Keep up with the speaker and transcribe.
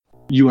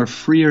You are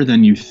freer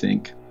than you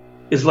think.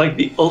 Is like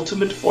the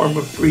ultimate form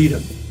of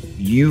freedom.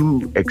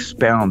 You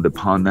expound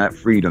upon that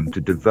freedom to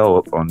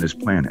develop on this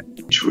planet.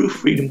 True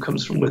freedom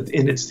comes from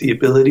within. It's the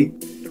ability.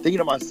 Thinking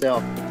to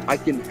myself, I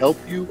can help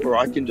you or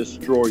I can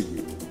destroy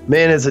you.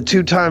 Man, as a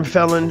two-time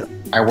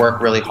felon, I work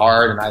really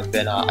hard, and I've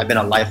been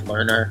a life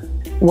learner.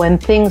 When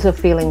things are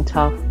feeling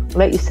tough,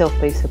 let yourself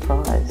be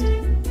surprised.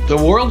 The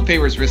world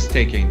favors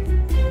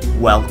risk-taking.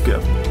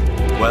 Welcome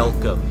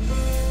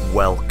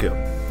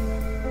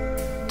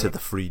to the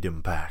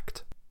Freedom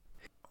Pact.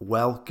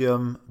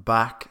 Welcome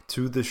back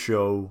to the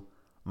show,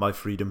 my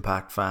Freedom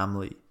Pact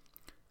family.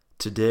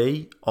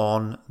 Today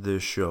on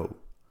the show,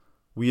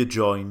 we are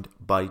joined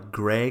by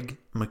Greg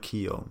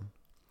McKeown.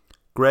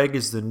 Greg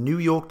is the New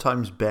York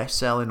Times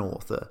best-selling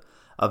author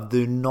of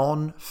the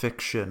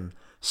non-fiction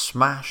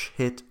smash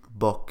hit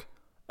book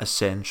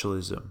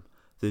Essentialism,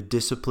 The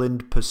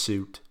Disciplined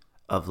Pursuit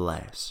of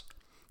Less.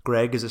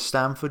 Greg is a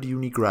Stanford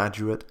Uni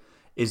graduate,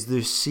 is the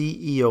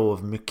CEO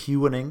of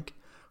McEwen Inc.,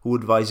 who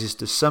advises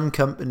to some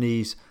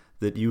companies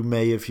that you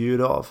may have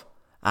heard of: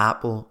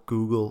 Apple,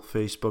 Google,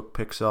 Facebook,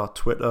 Pixar,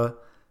 Twitter,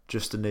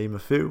 just to name a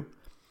few.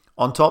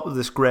 On top of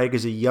this, Greg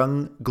is a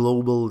young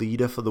global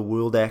leader for the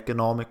World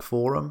Economic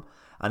Forum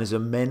and is a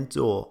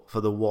mentor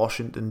for the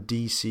Washington,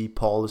 D.C.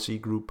 policy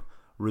group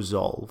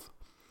Resolve.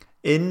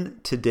 In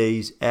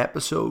today's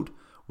episode,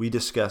 we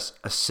discuss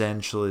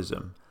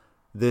essentialism,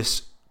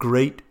 this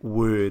great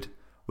word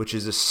which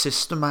is a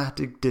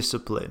systematic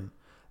discipline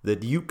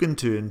that you can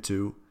turn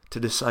to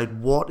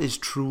decide what is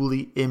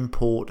truly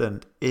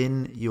important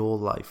in your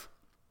life.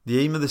 The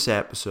aim of this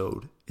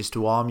episode is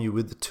to arm you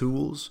with the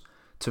tools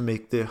to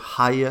make the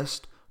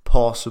highest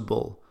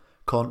possible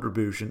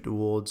contribution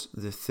towards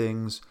the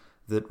things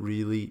that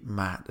really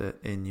matter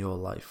in your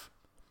life.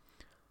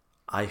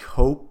 I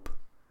hope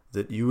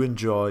that you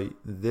enjoy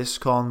this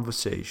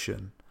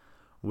conversation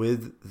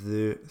with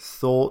the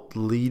thought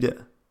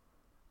leader,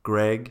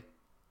 Greg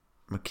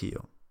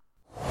McKeown.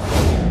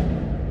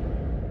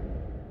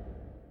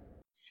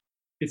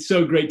 It's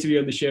so great to be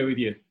on the show with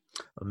you.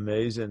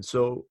 Amazing.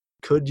 So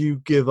could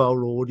you give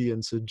our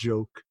audience a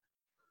joke?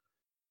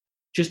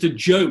 Just a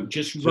joke,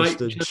 just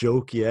a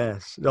joke,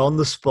 yes. On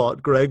the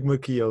spot, Greg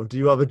McKeown, do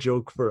you have a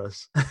joke for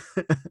us?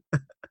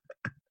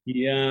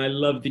 Yeah, I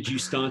love that you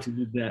started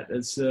with that.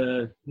 That's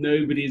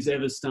nobody has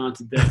ever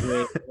started that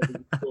way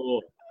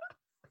before.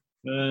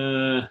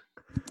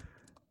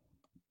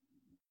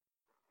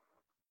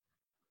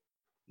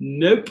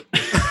 Nope.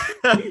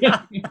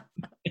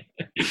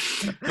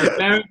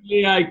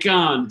 Apparently I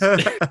can't.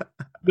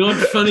 Not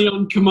funny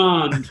on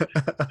command.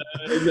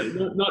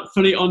 Not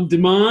funny on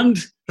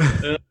demand.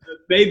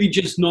 Maybe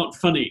just not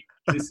funny.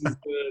 This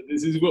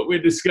is what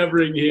we're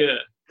discovering here.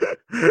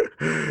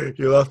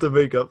 You'll have to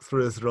make up for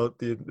it throughout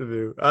the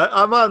interview.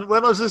 Man,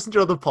 when I was listening to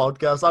your other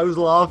podcast, I was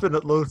laughing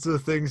at loads of the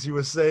things you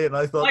were saying.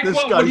 I thought, like this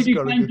what? guy's What did you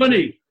got find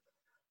funny?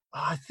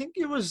 I think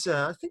it was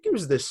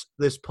this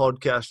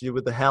podcast you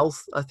with the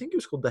health. I think it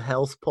was called the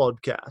Health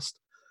Podcast,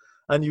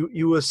 and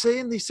you were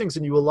saying these things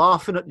and you were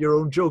laughing at your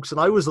own jokes,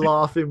 and I was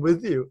laughing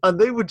with you, and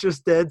they were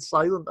just dead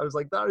silent. I was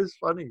like, that is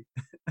funny.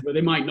 Well,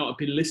 they might not have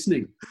been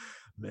listening.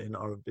 May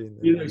not have been.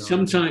 You know,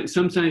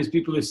 sometimes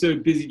people are so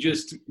busy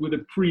just with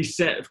a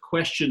preset of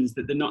questions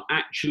that they're not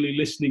actually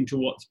listening to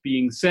what's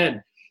being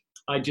said.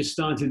 I just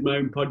started my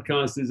own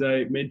podcast, as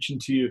I mentioned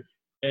to you,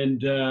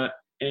 and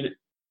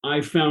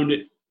I found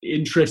it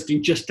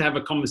interesting just to have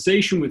a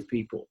conversation with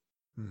people,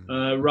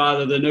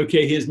 rather than,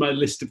 okay, here's my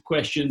list of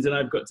questions and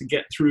I've got to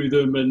get through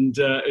them. And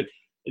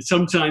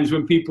sometimes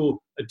when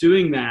people are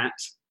doing that,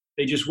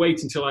 they just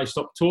wait until I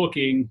stop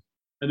talking,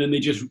 and then they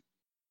just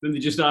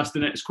ask the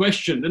next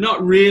question. They're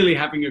not really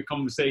having a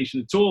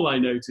conversation at all, I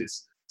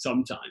notice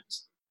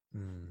sometimes.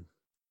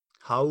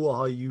 How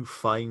are you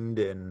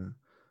finding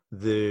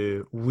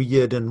the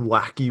weird and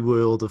wacky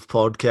world of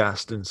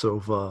podcasting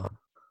so far?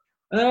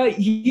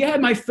 Yeah,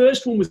 my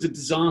first one was a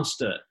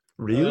disaster.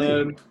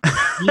 Really?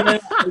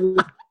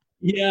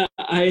 Yeah,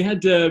 I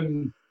had,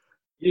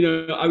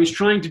 I was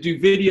trying to do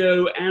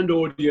video and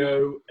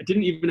audio. I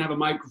didn't even have a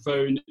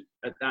microphone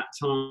at that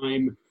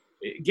time.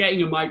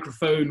 Getting a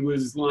microphone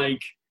was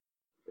like,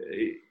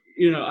 I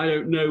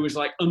don't know, it was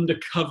like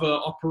undercover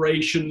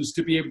operations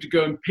to be able to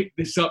go and pick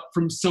this up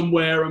from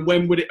somewhere, and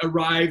when would it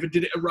arrive, and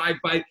did it arrive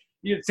by,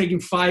 it's taking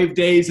 5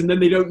 days, and then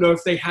they don't know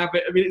if they have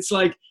it. I mean, it's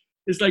like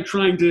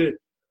trying to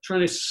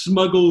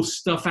smuggle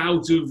stuff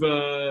out of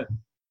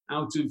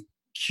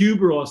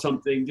Cuba or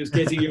something, just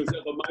getting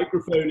yourself a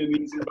microphone in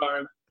these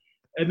environments.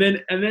 And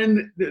then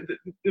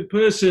the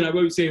person, I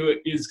won't say who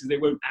it is because they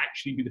won't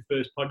actually be the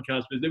first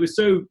podcast, but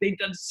they've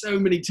done so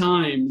many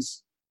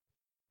times,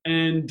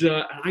 and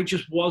I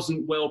just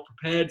wasn't well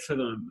prepared for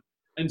them.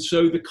 And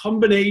so the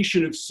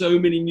combination of so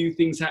many new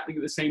things happening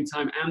at the same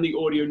time, and the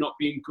audio not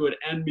being good,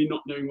 and me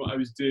not knowing what I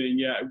was doing,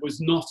 it was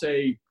not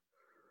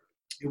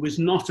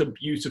a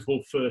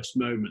beautiful first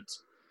moment,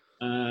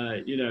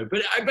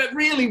 But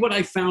really, what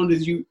I found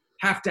is you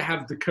have to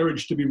have the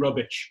courage to be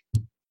rubbish.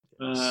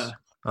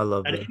 I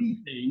love at it.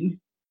 anything,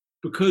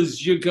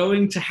 because you're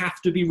going to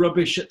have to be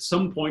rubbish at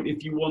some point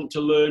if you want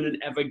to learn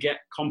and ever get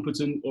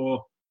competent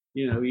or,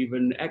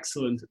 even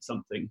excellent at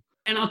something.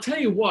 And I'll tell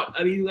you what,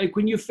 I mean, like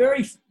when you're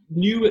very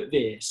new at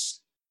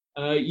this,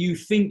 you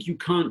think you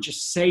can't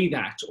just say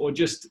that or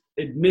just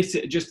admit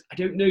it. Just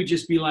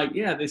be like,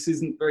 yeah, this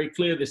isn't very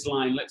clear, this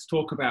line. Let's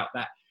talk about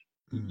that.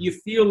 You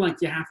feel like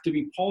you have to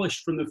be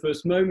polished from the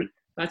first moment.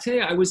 But I tell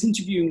you, I was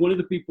interviewing one of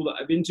the people that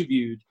I've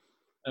interviewed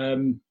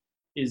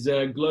is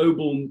a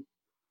global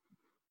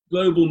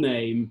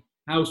name,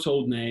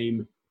 household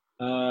name.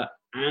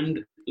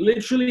 And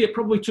literally it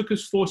probably took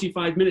us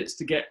 45 minutes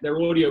to get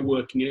their audio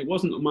working. And it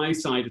wasn't on my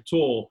side at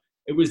all.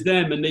 It was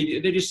them. And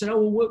they just said,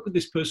 we'll work with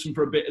this person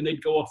for a bit. And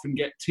they'd go off and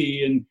get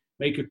tea and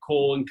make a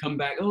call and come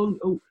back.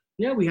 Oh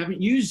yeah, we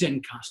haven't used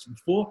Zencastr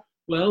before.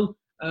 Well,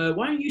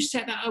 why don't you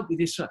set that up with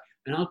this?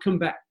 And I'll come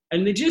back.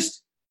 And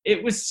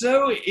it was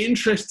so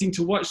interesting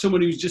to watch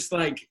someone who's just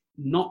like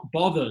not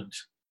bothered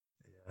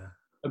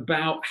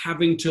about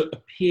having to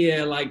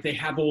appear like they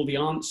have all the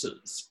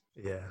answers.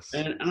 Yes.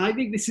 And I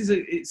think this is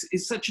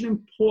it's such an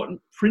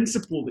important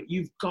principle that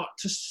you've got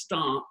to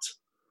start,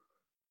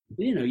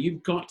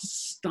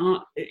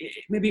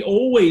 maybe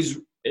always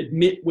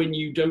admit when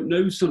you don't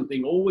know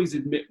something, always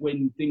admit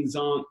when things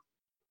aren't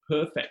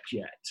perfect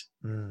yet.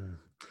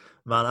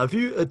 Man,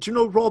 do you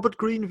know Robert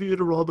Greene? Have you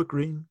heard of Robert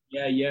Greene?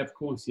 Yeah, of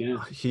course,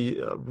 yeah.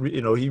 He,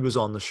 he was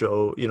on the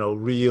show,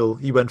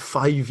 he went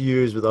 5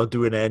 years without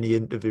doing any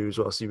interviews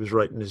whilst he was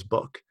writing his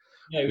book.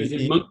 Yeah, he was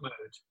in monk mode.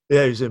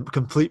 Yeah, he was in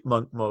complete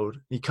monk mode.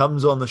 He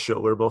comes on the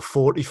show, we're about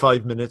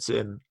 45 minutes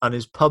in, and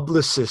his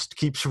publicist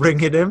keeps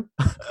ringing him.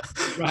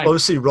 Right.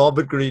 Obviously,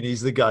 Robert Greene,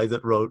 he's the guy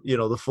that wrote,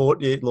 the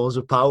 48 Laws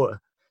of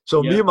Power.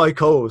 So me and my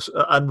co-host,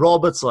 and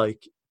Robert's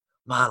like,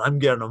 man, I'm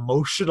getting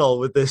emotional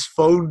with this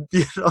phone,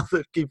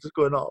 that keeps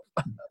going off.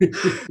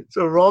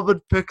 So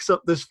Robert picks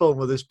up this phone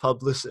with his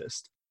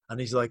publicist, and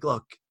he's like,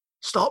 look,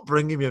 stop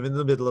ringing me. I'm in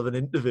the middle of an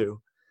interview.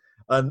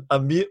 And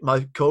me,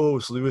 my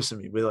co-host Lewis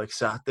and me, we like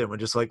sat there and we're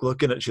just like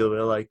looking at each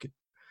other, like,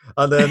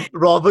 and then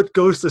Robert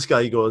goes to this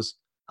guy, he goes,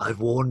 I've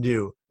warned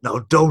you, now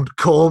don't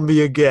call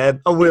me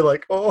again. And we're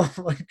like, oh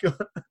my God.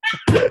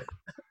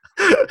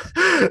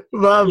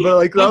 Man, but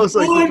like, that was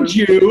like, I warned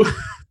you,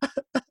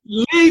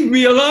 leave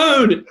me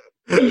alone.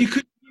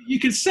 You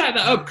could set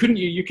that up, couldn't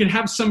you? You could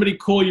have somebody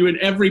call you in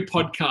every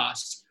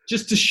podcast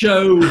just to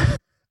show,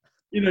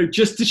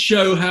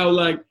 how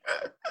like,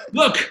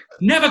 look,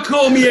 never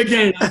call me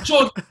again. I'm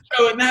talking to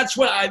Joe, and that's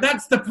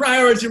the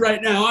priority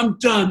right now. I'm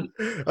done.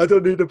 I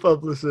don't need a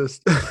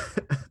publicist.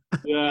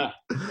 Yeah.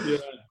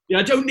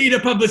 I don't need a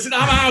publicist.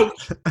 I'm out.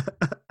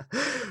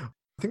 I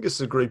think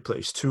it's a great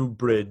place to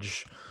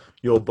bridge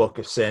your book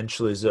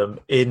Essentialism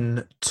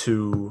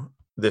into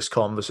this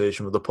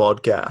conversation with the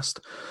podcast.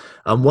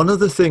 And one of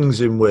the things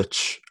in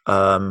which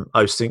I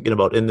was thinking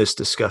about in this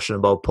discussion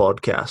about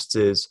podcasts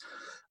is,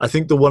 I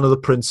think that one of the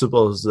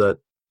principles that,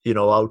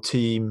 our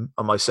team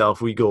and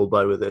myself, we go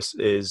by with this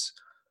is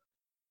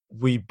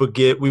we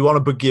want to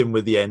begin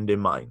with the end in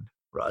mind,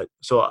 right?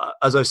 So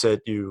as I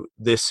said,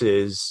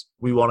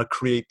 we want to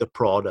create the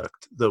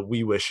product that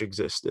we wish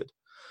existed.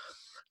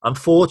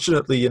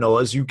 Unfortunately,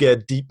 as you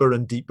get deeper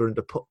and deeper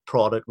into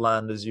product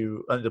land,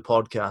 into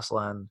podcast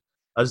land,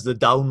 as the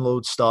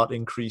downloads start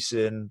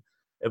increasing,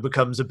 it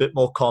becomes a bit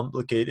more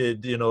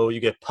complicated. You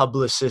get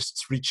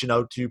publicists reaching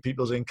out to you,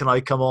 people saying, can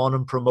I come on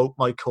and promote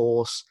my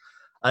course?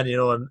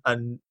 And,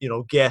 and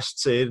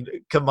guests saying,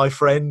 can my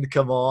friend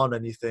come on?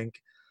 And you think,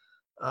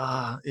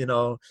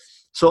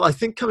 so I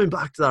think coming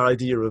back to that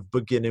idea of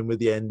beginning with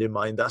the end in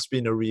mind, that's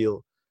been a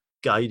real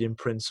guiding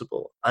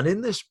principle. And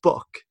in this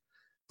book,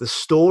 the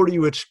story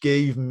which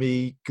gave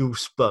me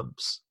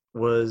goosebumps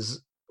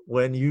was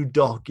when you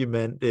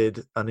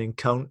documented an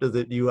encounter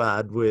that you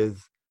had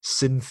with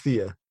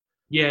Cynthia.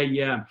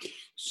 Yeah.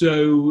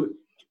 So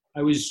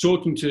I was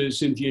talking to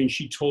Cynthia and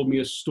she told me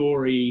a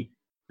story.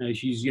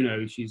 She's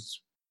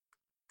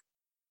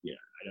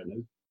I don't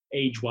know,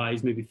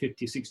 age-wise, maybe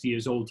 50, 60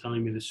 years old,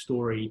 telling me the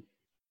story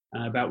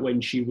about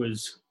when she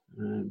was,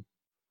 I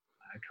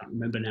can't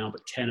remember now,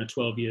 but 10 or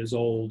 12 years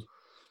old.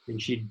 And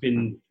she'd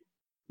been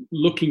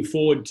looking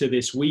forward to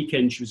this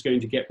weekend she was going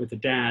to get with her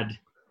dad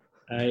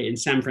in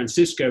San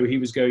Francisco. He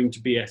was going to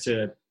be at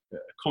a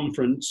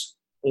conference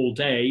all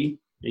day,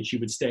 and she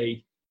would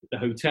stay at the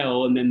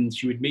hotel, and then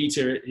she would meet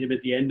him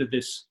at the end of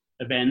this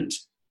event,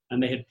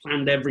 and they had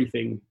planned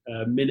everything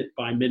minute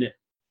by minute.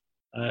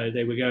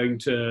 They were going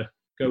to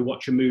go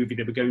watch a movie.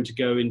 They were going to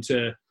go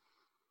into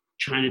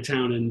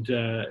Chinatown and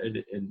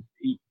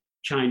eat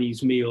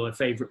Chinese meal, a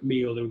favorite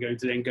meal. They were going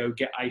to then go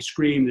get ice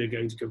cream. They were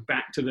going to go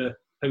back to the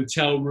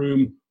hotel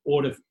room,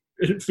 order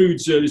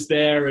food service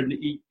there, and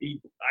eat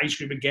ice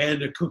cream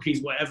again, or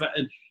cookies, whatever,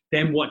 and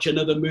then watch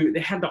another movie. They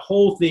had the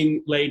whole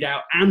thing laid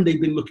out, and they've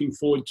been looking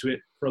forward to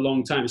it for a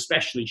long time,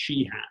 especially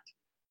she had,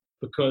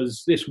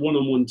 because this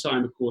one-on-one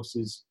time, of course,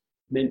 is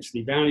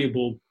immensely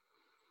valuable.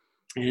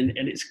 And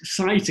it's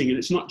exciting, and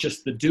it's not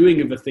just the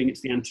doing of a thing, it's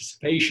the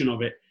anticipation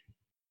of it.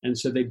 And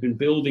so they've been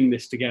building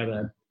this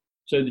together.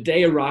 So the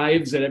day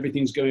arrives and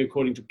everything's going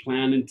according to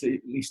plan, and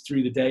at least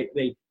through the day,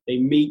 they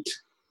meet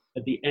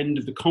at the end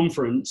of the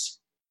conference.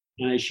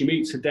 She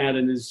meets her dad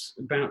and is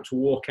about to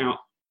walk out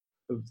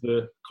of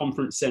the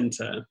conference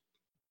center.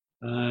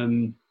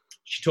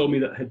 She told me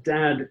that her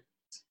dad,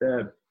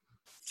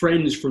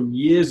 friends from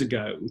years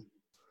ago,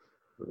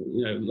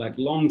 like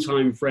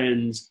longtime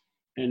friends,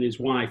 and his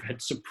wife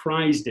had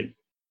surprised him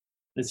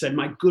and said,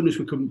 "My goodness,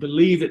 we couldn't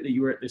believe it that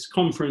you were at this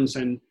conference,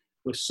 and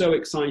we're so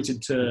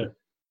excited to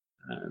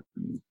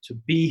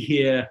be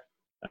here,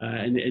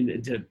 and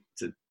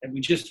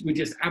we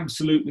just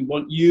absolutely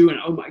want you. And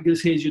oh my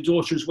goodness, here's your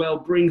daughter as well.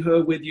 Bring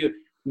her with you.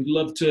 We'd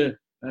love to.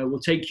 We'll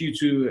take you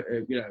to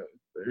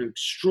an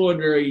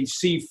extraordinary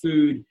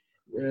seafood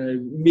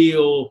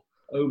meal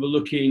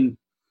overlooking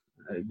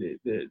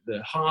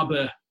the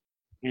harbor,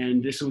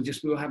 and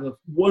we'll have a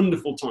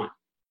wonderful time."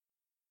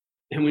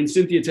 And when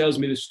Cynthia tells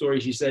me the story,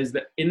 she says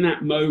that in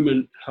that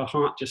moment, her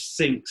heart just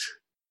sinks.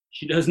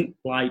 She doesn't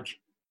like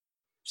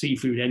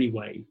seafood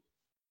anyway.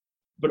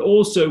 But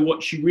also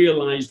what she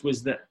realized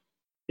was that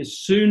as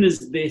soon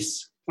as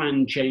this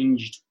plan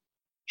changed,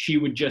 she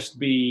would just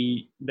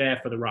be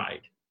there for the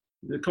ride.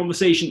 The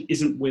conversation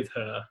isn't with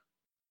her.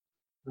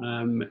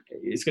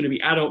 It's going to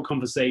be adult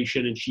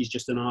conversation, and she's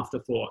just an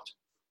afterthought.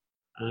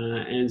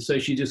 And so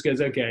she just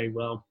goes, okay,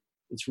 well,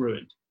 it's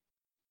ruined.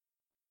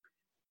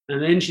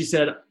 And then she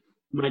said,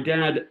 my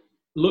dad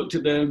looked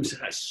at them and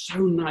said, "It's so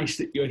nice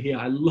that you're here.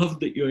 I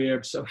love that you're here.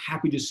 I'm so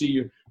happy to see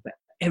you. But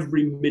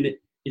every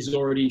minute is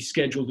already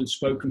scheduled and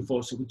spoken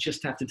for, so we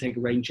just have to take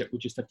a rain check. We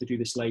just have to do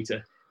this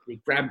later." He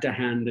grabbed her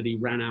hand and he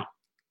ran out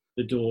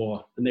the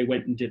door, and they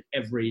went and did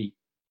every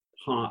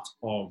part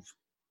of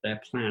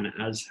their plan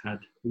as had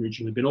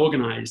originally been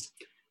organized.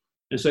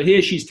 And so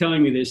here she's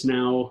telling me this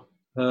now.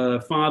 Her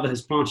father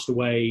has passed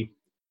away.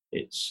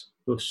 It's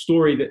the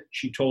story that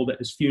she told at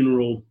his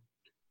funeral.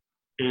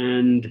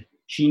 And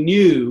she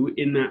knew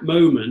in that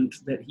moment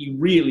that he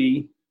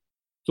really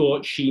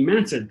thought she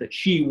mattered, that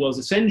she was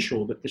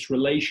essential, that this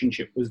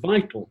relationship was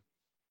vital.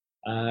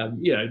 I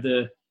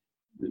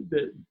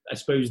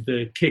suppose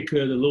the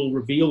kicker, the little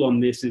reveal on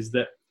this is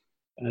that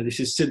this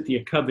is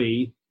Cynthia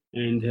Covey,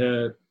 and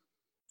her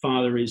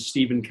father is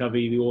Stephen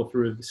Covey, the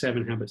author of The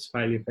 7 Habits of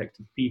Highly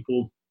Effective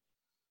People,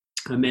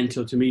 a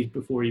mentor to me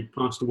before he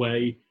passed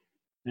away.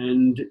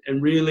 And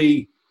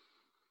really,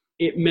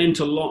 it meant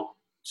a lot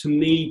to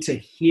me to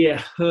hear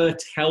her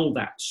tell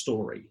that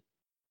story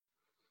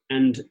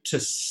and to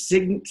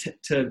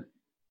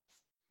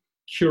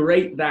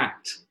curate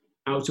that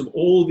out of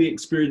all the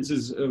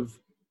experiences of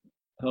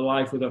her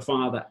life with her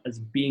father as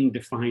being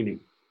defining.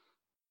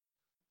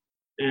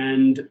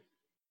 And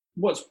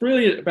what's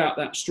brilliant about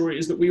that story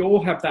is that we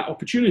all have that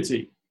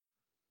opportunity.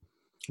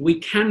 We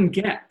can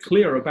get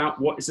clear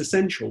about what is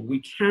essential.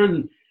 We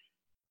can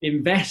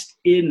invest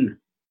in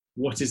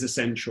what is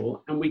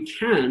essential, and we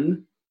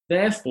can,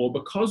 therefore,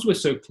 because we're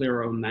so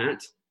clear on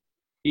that,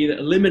 either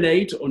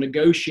eliminate or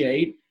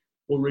negotiate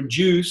or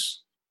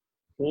reduce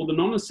all the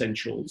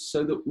non-essentials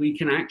so that we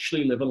can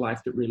actually live a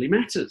life that really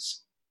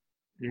matters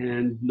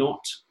and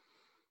not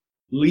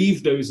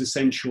leave those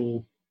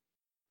essential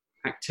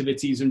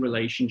activities and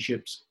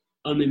relationships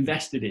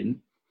uninvested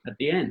in at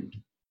the end.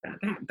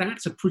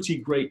 That's a pretty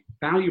great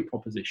value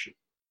proposition.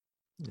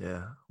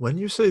 Yeah. When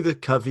you say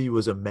that Covey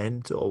was a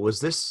mentor,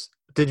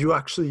 did you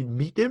actually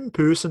meet him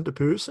person to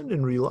person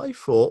in real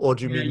life, or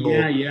do you mean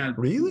more? Yeah.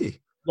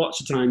 Really?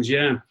 Lots of times,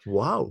 yeah.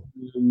 Wow.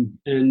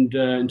 And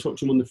talk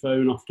to him on the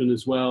phone often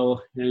as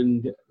well.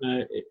 And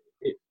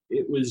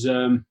it was,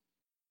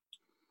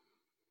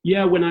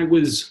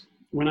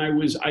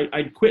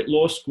 I'd quit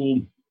law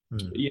school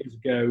years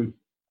ago,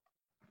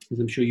 as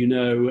I'm sure you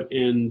know,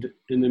 and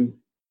then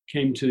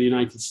came to the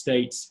United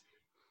States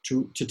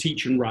to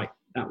teach and write.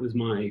 That was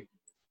my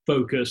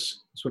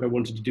focus. That's what I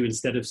wanted to do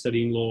instead of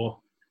studying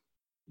law.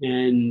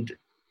 And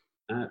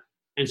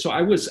so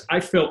I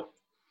felt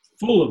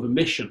full of a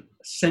mission,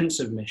 a sense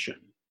of mission,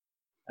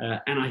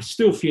 and I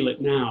still feel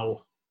it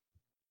now.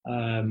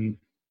 The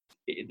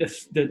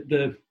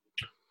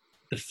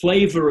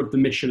flavor of the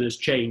mission has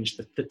changed.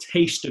 The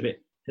taste of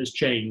it has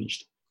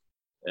changed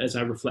as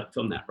I reflect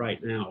on that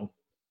right now.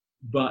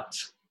 But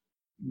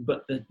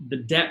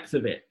the depth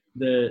of it,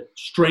 the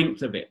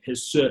strength of it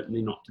has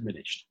certainly not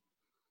diminished.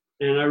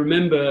 And I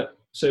remember,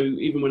 so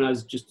even when I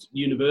was just at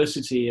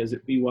university, as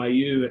at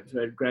BYU,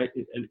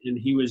 and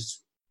he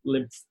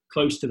lived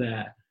close to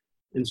there.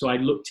 And so I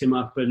looked him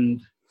up,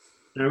 and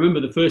I remember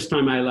the first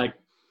time I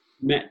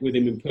met with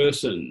him in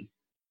person,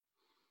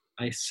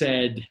 I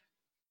said,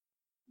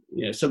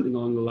 something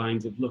along the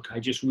lines of, look, I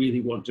just really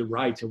want to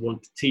write. I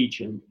want to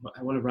teach, and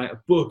I want to write a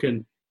book.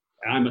 And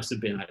I must have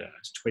been, I don't know, I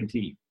was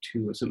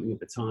 22 or something at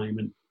the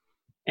time.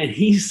 And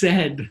he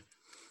said,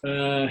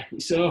 oh,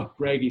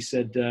 Greg, he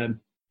said,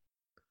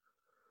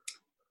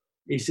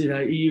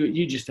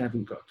 you just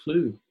haven't got a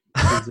clue.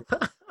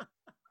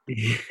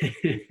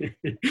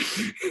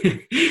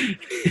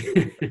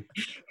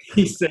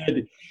 He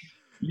said,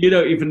 you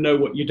don't even know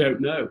what you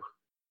don't know.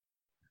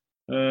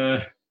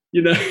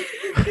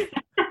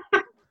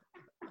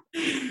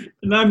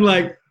 And I'm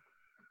like,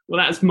 Well,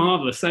 that's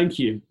marvelous. Thank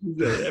you.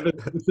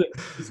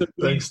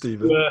 Thanks,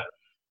 Stephen.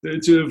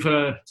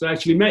 To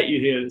actually met you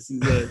here. This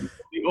is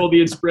all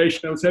the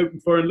inspiration I was hoping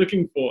for and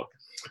looking for.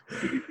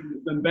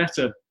 You've done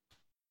better.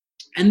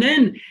 And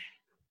then,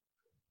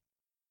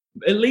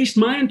 at least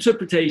my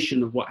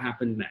interpretation of what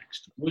happened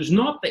next was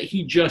not that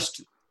he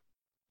just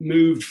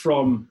moved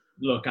from,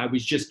 look, I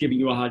was just giving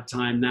you a hard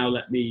time, now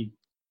let me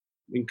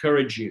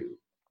encourage you.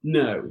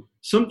 No,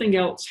 something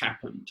else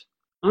happened.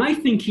 I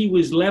think he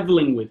was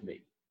leveling with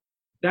me.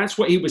 That's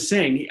what he was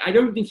saying. I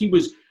don't think he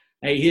was,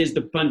 hey, here's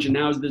the punch and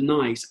now's the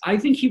nice. I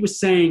think he was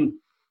saying,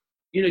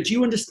 do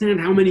you understand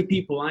how many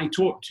people I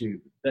talk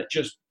to that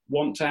just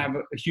want to have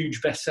a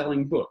huge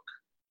best-selling book?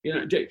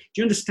 Do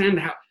you understand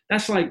how,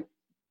 that's like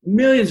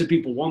millions of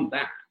people want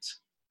that.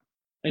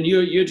 And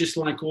you're just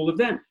like all of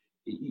them.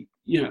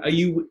 Are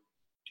you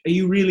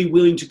really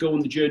willing to go on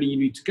the journey you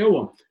need to go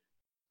on?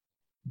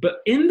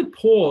 But in the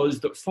pause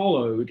that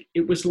followed,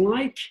 it was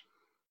like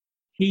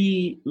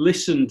he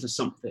listened to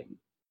something.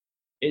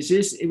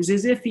 It was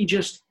as if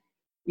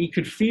he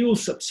could feel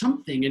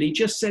something, and he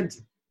just said,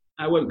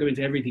 I won't go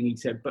into everything he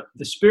said, but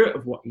the spirit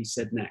of what he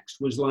said next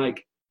was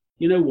like,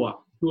 you know what,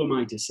 who am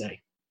I to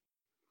say?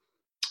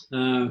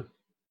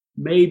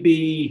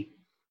 Maybe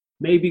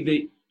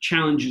the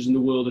challenges in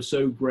the world are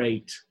so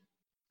great,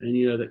 and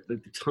that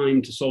the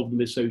time to solve them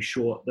is so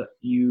short that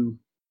you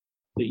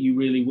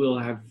really will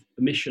have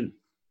a mission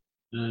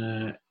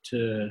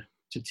to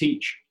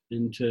teach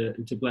and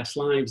to bless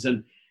lives.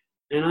 And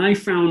I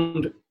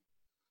found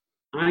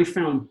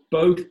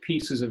both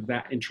pieces of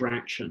that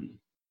interaction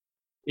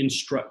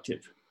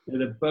instructive.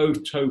 They're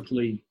both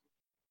totally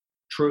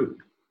true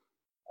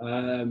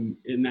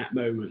in that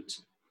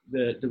moment.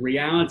 The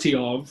reality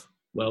of,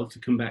 well, to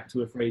come back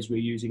to a phrase we're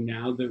using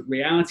now, the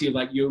reality of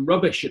like you're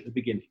rubbish at the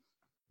beginning.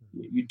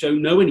 You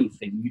don't know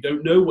anything. You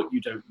don't know what you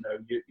don't know.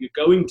 You're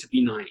going to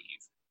be naive.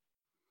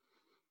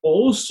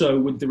 Also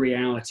with the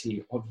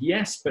reality of,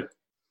 yes, but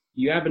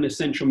you have an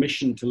essential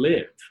mission to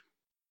live.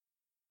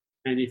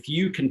 And if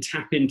you can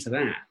tap into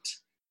that,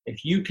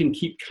 if you can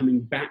keep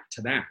coming back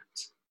to that,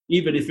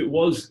 even if it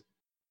was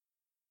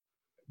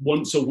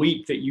once a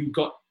week that you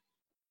got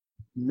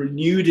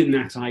renewed in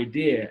that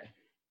idea,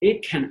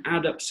 it can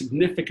add up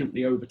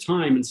significantly over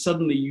time. And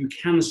suddenly you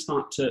can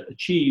start to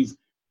achieve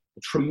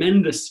a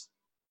tremendous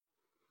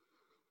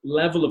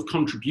level of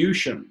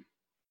contribution.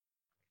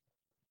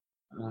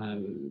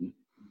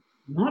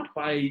 Not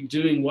by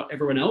doing what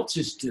everyone else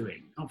is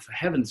doing. Oh, for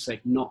heaven's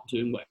sake, not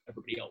doing what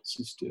everybody else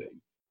is doing.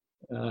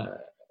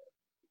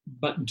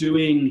 But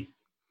doing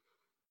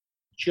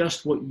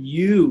just what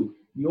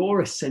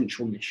your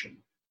essential mission,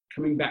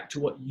 coming back to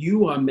what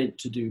you are meant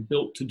to do,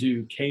 built to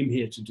do, came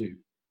here to do.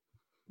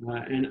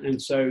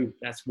 And so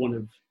that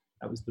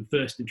was the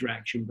first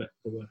interaction, but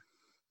there were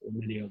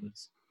many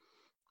others.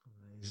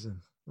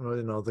 Amazing.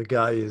 Well, the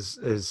guy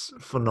is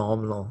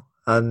phenomenal.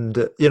 And,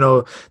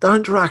 that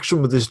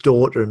interaction with his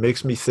daughter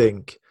makes me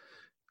think,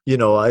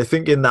 I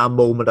think in that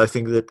moment, I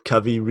think that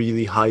Covey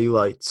really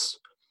highlights,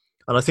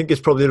 and I think it's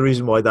probably the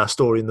reason why that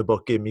story in the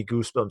book gave me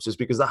goosebumps, is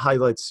because that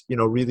highlights,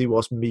 really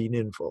what's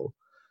meaningful.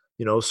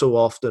 So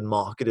often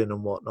marketing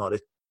and whatnot,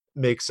 it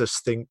makes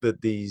us think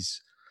that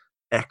these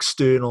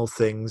external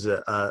things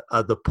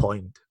are the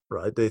point,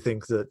 right? They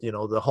think that,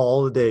 the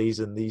holidays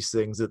and these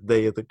things, that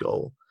they are the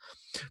goal.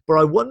 But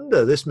I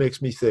wonder, this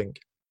makes me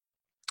think,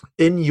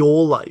 in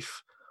your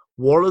life,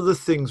 what are the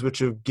things which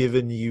have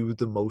given you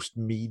the most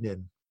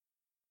meaning?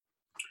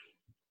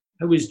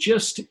 I was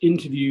just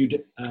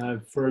interviewed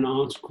for an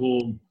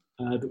article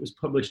that was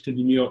published in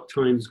the New York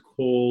Times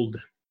called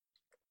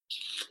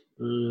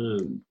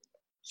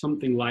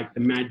something like The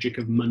Magic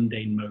of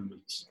Mundane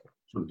Moments,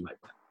 something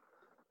like that.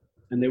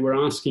 And they were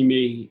asking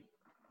me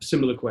a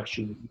similar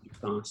question that you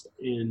just asked.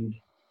 And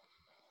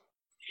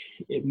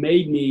it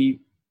made me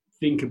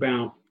think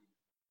about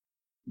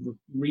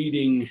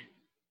rereading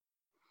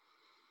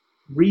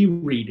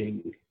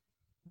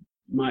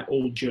my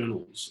old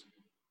journals.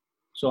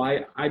 So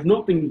I've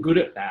not been good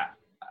at that.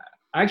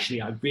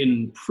 Actually, I've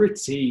been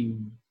pretty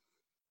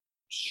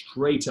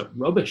straight up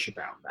rubbish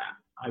about that.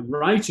 I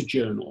write a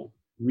journal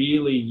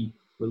really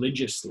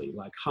religiously,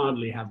 like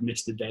hardly have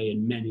missed a day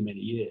in many, many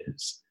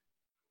years.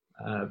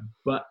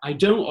 But I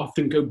don't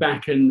often go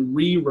back and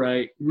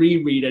reread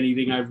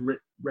anything I've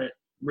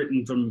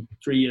written from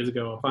 3 years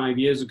ago or 5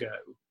 years ago.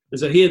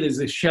 There's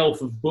this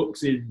shelf of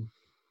books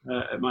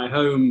at my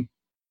home,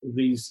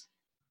 these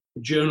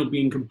journal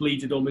being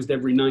completed almost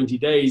every 90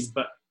 days,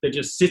 but they're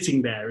just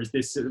sitting there as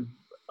this sort of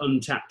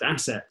untapped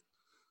asset.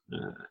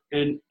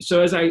 And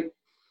so as I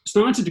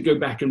started to go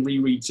back and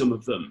reread some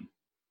of them,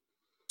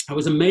 I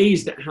was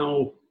amazed at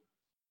how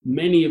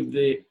many of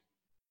the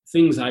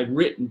things I'd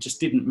written just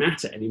didn't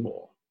matter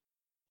anymore.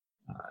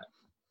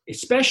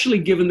 Especially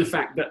given the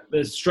fact that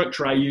the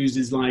structure I use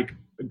is like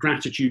a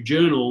gratitude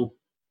journal.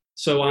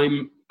 So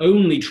I'm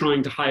only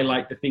trying to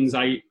highlight the things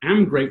I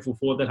am grateful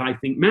for that I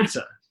think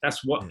matter.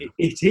 That's what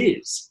it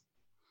is.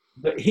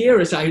 But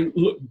here, as I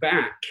look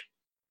back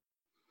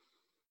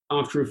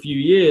after a few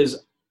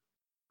years,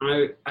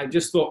 I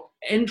just thought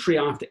entry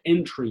after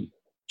entry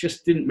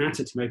just didn't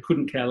matter to me. I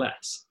couldn't care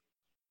less.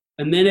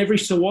 And then every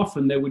so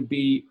often there would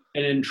be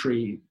an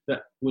entry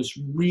that was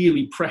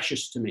really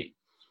precious to me.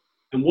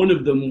 And one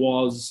of them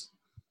was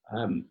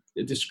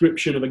a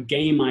description of a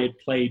game I had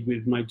played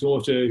with my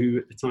daughter, who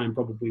at the time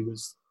probably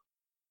was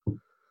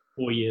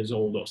 4 years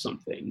old or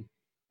something.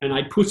 And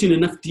I put in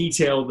enough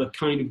detail the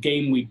kind of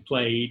game we'd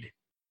played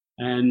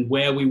and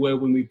where we were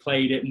when we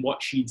played it and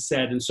what she'd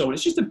said and so on.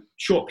 It's just a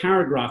short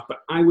paragraph, but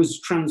I was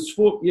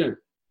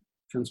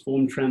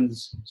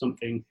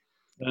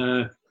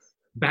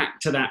back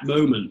to that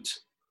moment.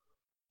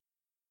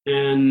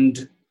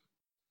 And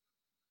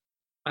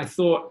I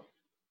thought,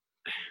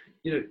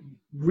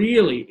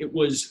 really it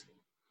was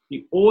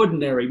the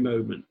ordinary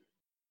moment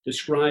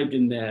described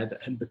in there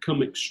that had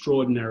become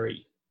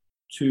extraordinary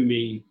to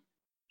me,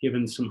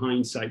 given some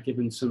hindsight,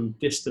 given some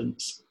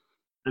distance.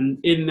 And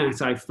in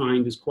that I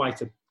find is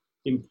quite an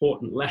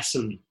important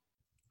lesson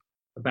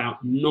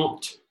about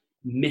not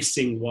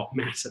missing what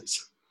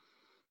matters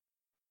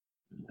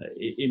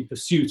in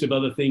pursuit of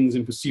other things,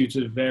 in pursuit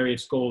of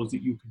various goals,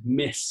 that you could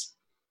miss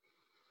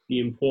the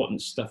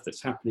important stuff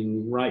that's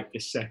happening right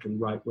this second,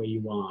 right where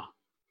you are.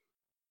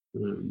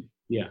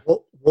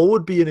 What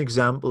would be an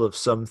example of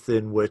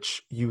something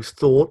which you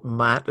thought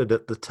mattered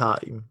at the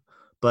time,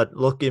 but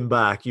looking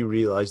back, you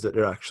realized that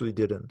it actually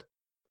didn't?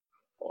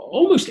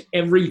 Almost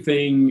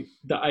everything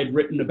that I'd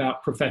written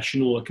about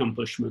professional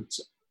accomplishments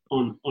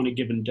on a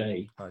given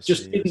day.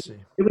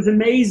 It was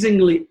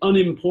amazingly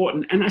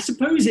unimportant. And I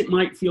suppose it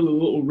might feel a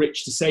little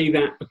rich to say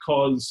that,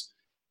 because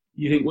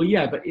you think, well,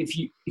 yeah, but if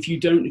you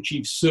don't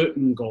achieve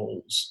certain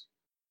goals,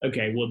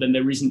 okay, well, then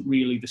there isn't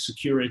really the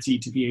security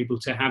to be able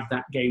to have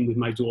that game with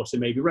my daughter,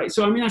 maybe, right?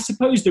 So, I mean, I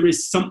suppose there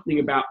is something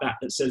about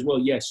that says, well,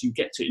 yes, you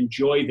get to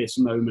enjoy this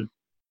moment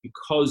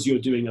because you're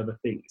doing other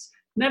things.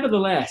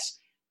 Nevertheless,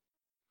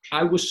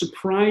 I was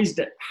surprised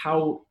at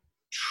how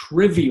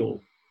trivial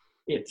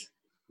it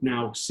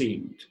now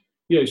seemed.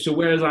 So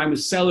whereas I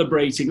was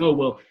celebrating, oh,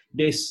 well,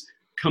 this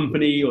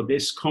company or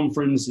this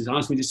conference has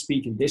asked me to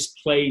speak in this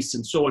place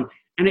and so on.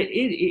 And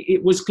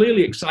it was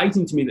clearly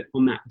exciting to me that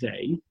on that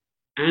day.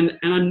 And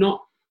I'm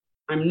not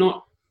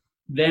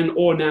then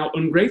or now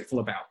ungrateful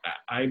about that.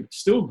 I'm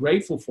still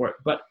grateful for it,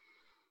 but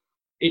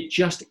it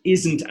just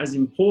isn't as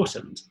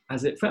important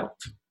as it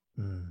felt.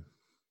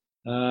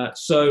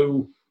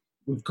 So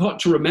we've got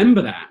to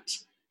remember that.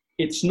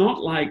 It's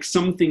not like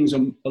some things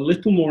are a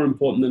little more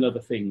important than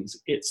other things.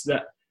 It's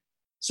that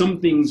some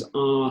things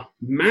are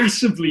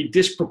massively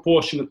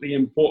disproportionately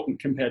important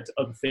compared to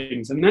other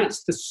things. And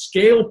that's the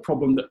scale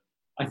problem that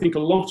I think a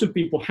lot of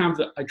people have,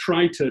 that I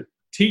try to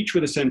teach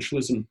with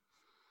Essentialism.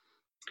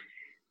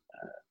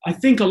 I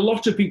think a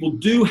lot of people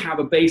do have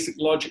a basic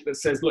logic that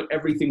says, look,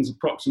 everything's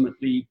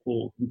approximately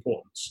equal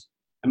importance.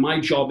 And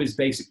my job is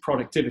basic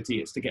productivity.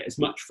 It's to get as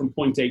much from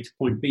point A to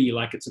point B,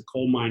 like it's a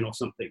coal mine or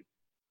something.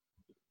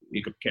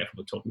 You've got to be careful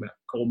with talking about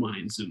coal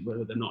mines and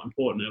whether they're not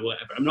important or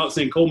whatever. I'm not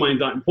saying coal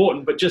mines aren't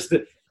important, but just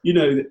that,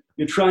 you're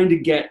trying to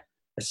get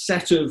a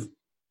set of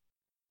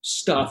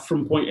stuff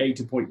from point A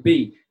to point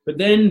B. But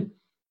then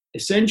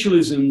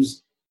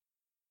Essentialism's,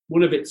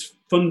 one of its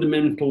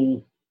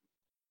fundamental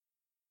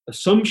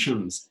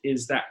assumptions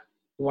is that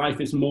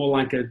life is more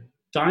like a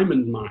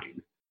diamond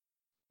mine,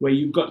 where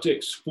you've got to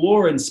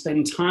explore and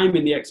spend time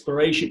in the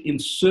exploration in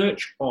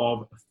search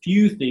of a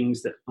few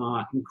things that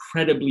are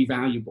incredibly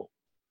valuable.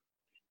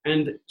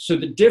 And so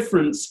the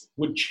difference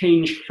would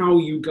change how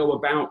you go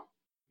about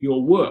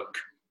your work.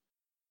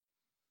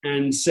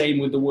 And same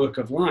with the work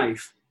of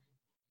life,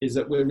 is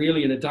that we're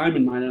really in a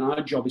diamond mine, and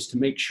our job is to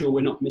make sure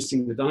we're not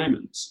missing the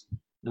diamonds,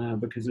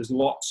 because there's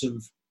lots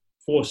of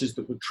forces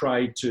that would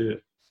try to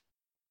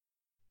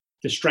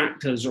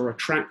distract us or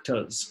attract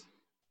us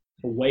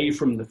away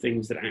from the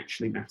things that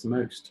actually matter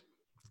most.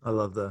 I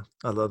love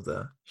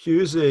that.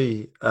 Here's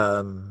a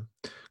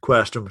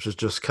question which has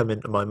just come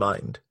into my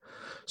mind.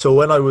 So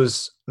when I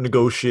was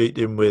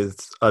negotiating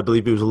with, I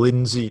believe it was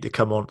Lindsay, to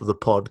come onto the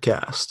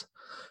podcast,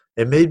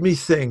 it made me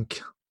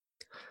think,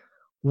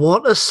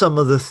 what are some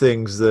of the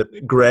things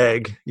that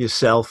Greg,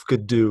 yourself,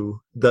 could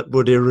do that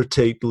would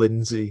irritate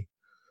Lindsay?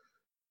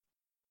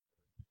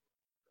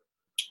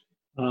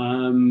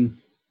 Oh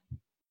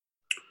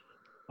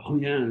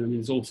yeah, I mean,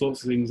 there's all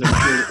sorts of things.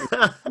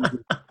 I'm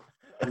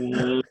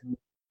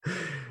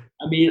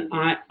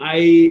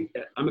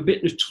a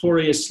bit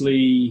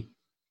notoriously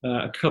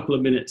a couple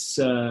of minutes,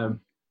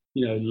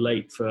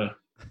 late for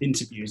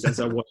interviews, as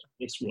I was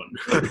this one.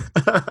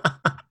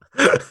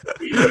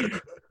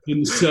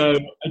 And so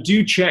I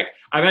do check.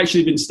 I've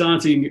actually been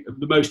starting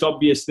the most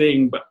obvious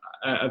thing, but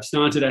I've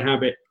started a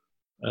habit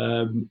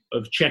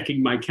of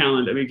checking my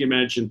calendar. I mean, you can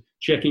imagine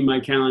checking my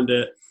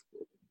calendar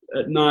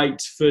at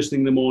night, first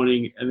thing in the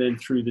morning, and then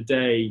through the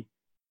day.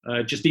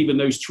 Just even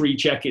those 3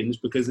 check-ins,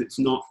 because it's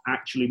not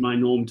actually my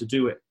norm to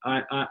do it.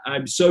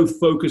 I'm so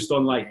focused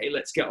on hey,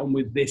 let's get on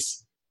with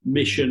this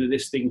mission and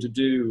this thing to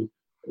do.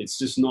 It's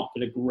just not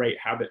been a great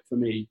habit for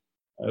me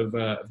of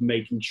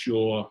making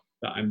sure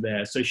that I'm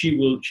there. So she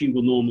will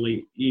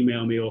normally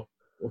email me or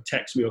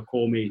text me or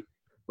call me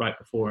right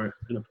before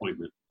an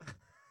appointment.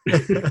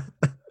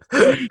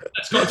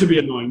 That's got to be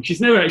annoying.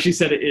 She's never actually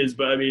said it is,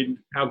 but I mean,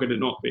 how could it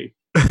not be?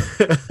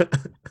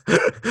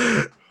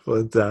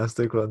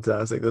 Fantastic.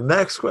 The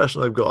next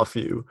question I've got for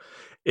you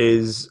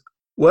is,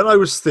 when I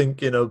was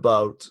thinking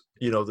about,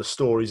 the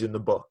stories in the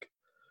book,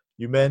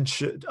 you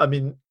mentioned,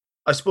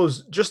 I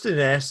suppose just in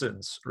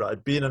essence,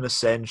 right, being an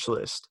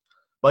essentialist,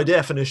 by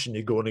definition,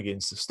 you're going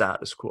against the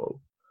status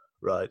quo,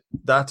 right?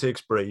 That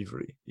takes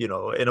bravery, in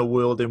a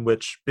world in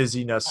which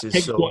busyness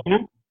is so...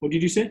 What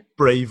did you say?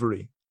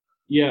 Bravery.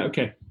 Yeah,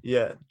 okay.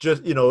 Yeah,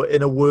 just, in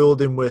a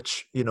world in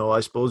which, I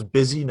suppose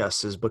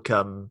busyness has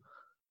become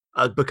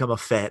a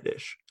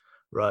fetish,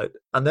 right?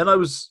 And then I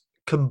was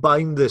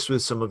combined this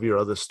with some of your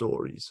other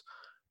stories.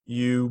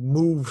 You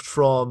moved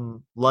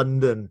from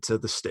London to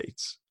the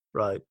States,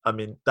 right? I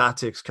mean, that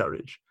takes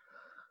courage.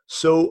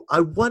 So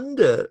I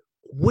wonder,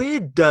 where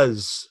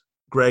does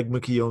Greg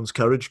McKeown's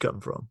courage come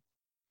from?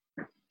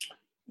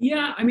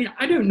 Yeah, I mean,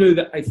 I don't know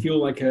that I feel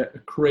like a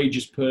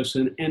courageous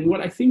person. And what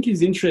I think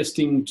is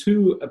interesting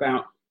too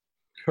about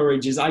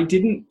courage is I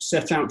didn't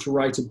set out to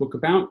write a book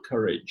about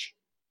courage.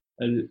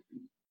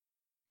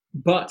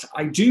 But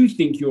I do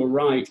think you're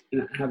right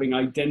in having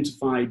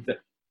identified that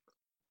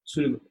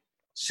sort of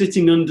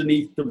sitting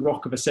underneath the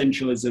rock of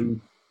essentialism,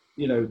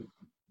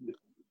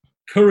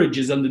 courage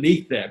is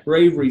underneath there,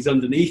 bravery is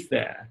underneath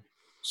there.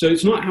 So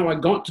it's not how I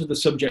got to the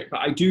subject,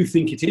 but I do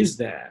think it is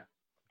there.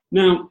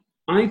 Now,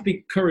 I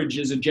think courage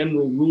as a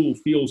general rule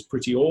feels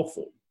pretty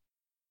awful.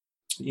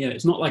 Yeah,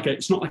 it's not like a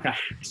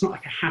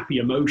happy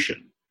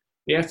emotion.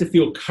 You have to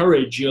feel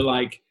courage.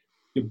 You're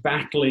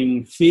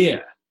battling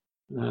fear,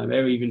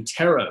 or even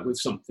terror with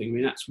something. I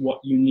mean, that's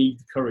what you need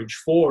the courage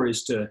for,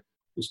 is to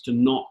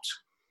not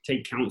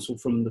take counsel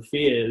from the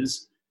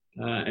fears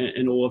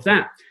and all of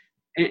that.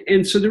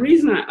 And so the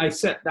reason I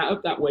set that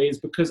up that way is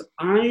because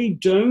I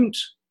don't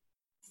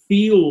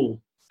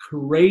feel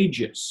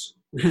courageous.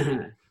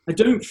 I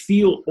don't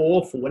feel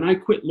awful. When I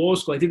quit law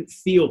school, I didn't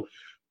feel,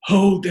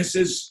 hold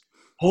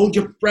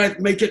your breath,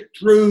 make it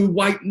through,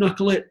 white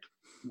knuckle it.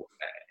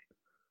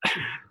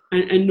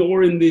 And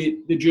nor in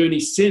the journey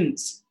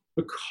since,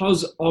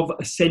 because of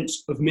a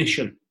sense of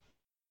mission.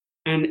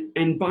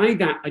 And by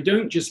that, I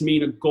don't just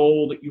mean a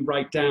goal that you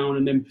write down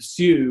and then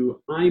pursue.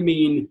 I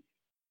mean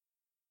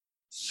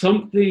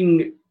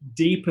something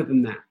deeper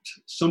than that,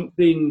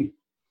 something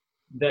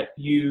that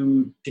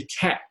you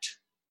detect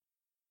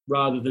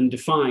rather than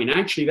define.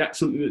 Actually, that's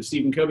something that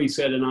Stephen Covey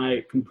said, and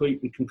I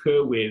completely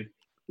concur with,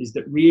 is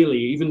that really,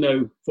 even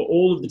though for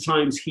all of the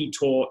times he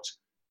taught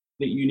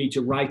that you need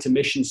to write a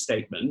mission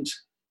statement,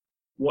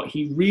 what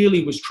he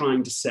really was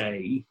trying to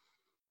say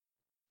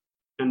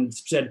and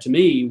said to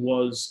me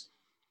was,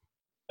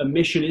 a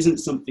mission isn't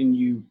something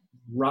you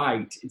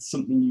write, it's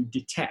something you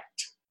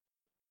detect.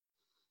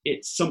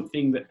 It's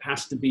something that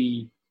has to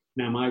be,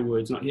 now my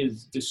words, not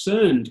his,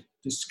 discerned,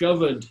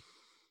 discovered,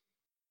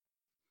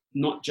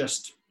 not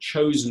just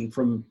chosen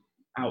from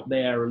out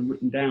there and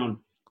written down.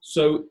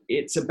 So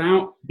it's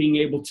about being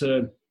able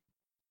to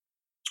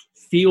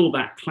feel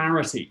that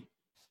clarity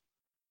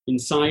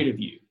inside of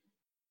you,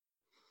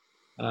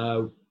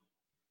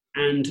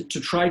 and to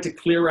try to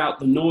clear out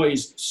the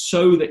noise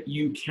so that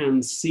you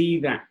can see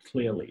that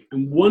clearly.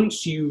 And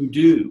once you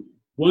do,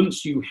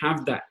 once you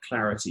have that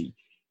clarity,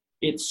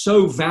 it's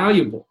so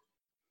valuable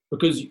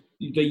because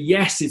the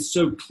yes is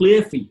so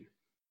clear for you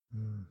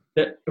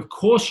that of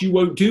course you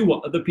won't do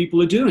what other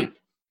people are doing.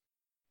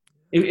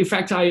 In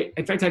fact,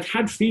 I've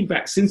had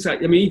feedback since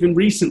even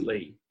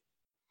recently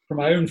from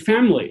my own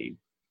family,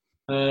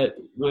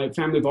 my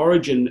family of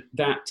origin,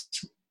 that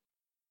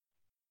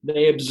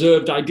they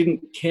observed I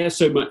didn't care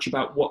so much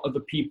about what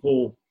other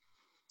people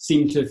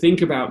seemed to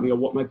think about me or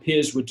what my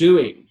peers were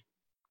doing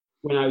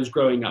when I was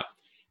growing up.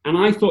 And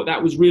I thought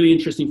that was really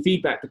interesting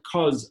feedback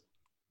because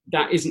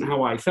that isn't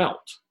how I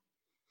felt.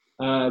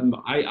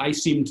 I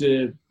seem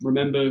to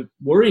remember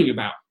worrying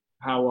about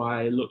how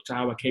I looked,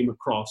 how I came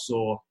across,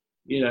 or,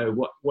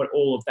 what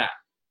all of that.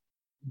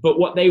 But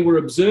what they were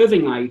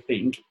observing, I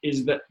think,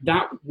 is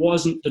that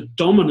wasn't the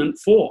dominant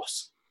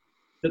force,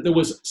 that there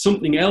was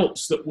something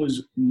else that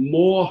was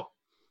more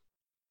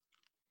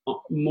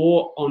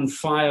on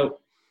fire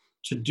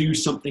to do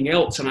something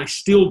else. And I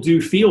still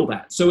do feel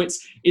that. So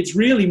it's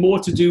really more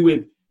to do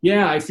with,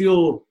 I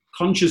feel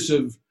conscious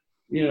of,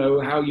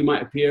 how you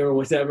might appear or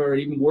whatever,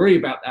 and even worry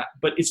about that.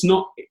 But it's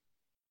not,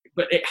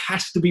 but it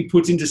has to be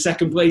put into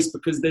second place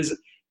because there's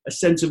a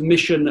sense of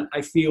mission that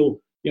I feel,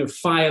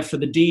 fire for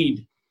the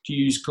deed, to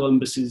use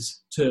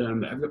Columbus's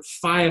term. I've got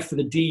fire for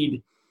the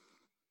deed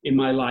in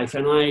my life.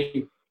 And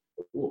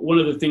one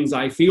of the things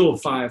I feel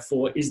fire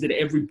for is that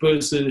every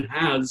person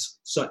has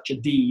such a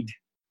deed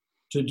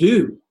to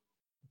do.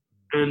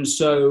 And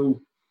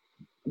so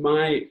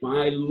I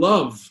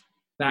love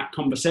that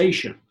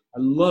conversation. I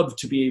love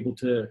to be able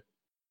to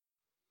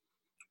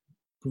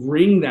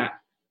bring that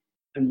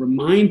and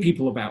remind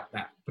people about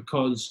that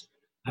because,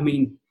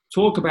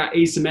 talk about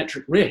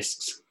asymmetric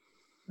risks.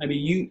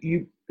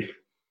 The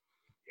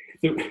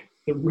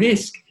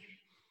risk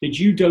that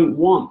you don't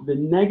want, the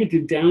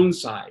negative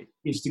downside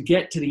is to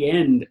get to the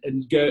end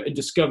and go and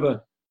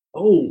discover,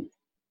 oh,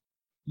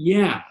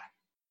 yeah,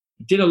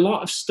 I did a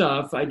lot of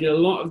stuff. I did a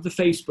lot of the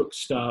Facebook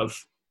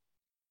stuff,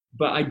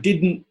 but I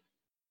didn't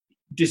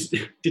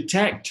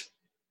detect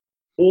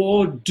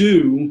or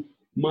do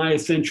my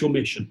essential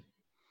mission.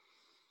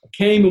 I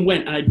came and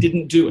went and I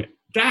didn't do it.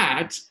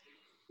 That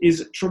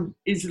is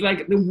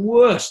like the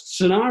worst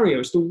scenario.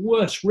 It's the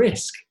worst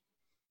risk.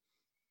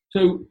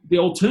 So the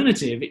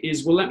alternative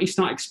is, well, let me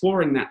start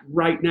exploring that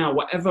right now.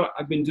 Whatever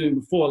I've been doing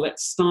before,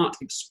 let's start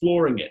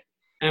exploring it.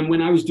 And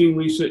when I was doing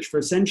research for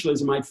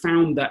essentialism, I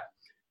found that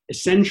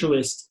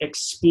essentialists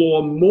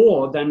explore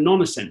more than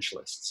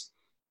non-essentialists.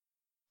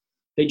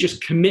 They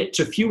just commit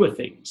to fewer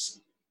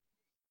things.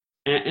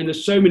 And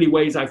there's so many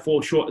ways I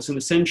fall short as an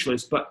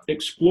essentialist, but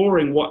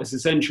exploring what is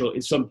essential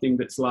is something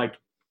that's like,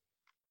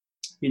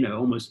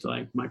 almost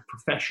like my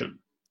profession.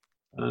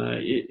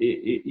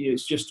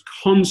 It's just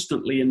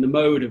constantly in the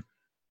mode of,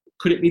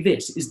 could it be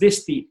this? Is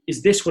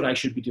this what I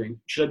should be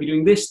doing? Should I be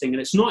doing this thing? And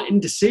it's not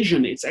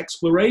indecision, it's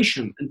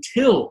exploration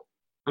until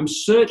I'm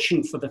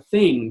searching for the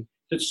thing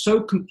that's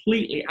so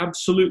completely,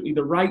 absolutely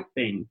the right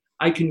thing.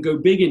 I can go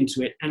big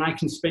into it and I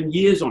can spend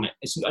years on it.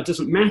 It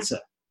doesn't matter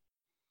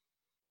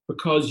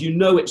because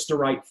it's the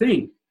right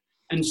thing.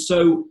 And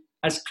so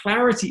as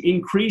clarity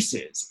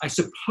increases, I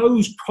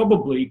suppose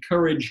probably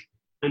courage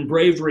and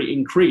bravery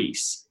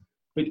increase,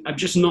 but I'm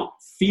just not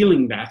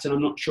feeling that, and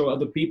I'm not sure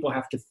other people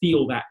have to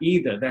feel that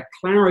either. Their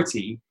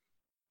clarity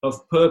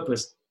of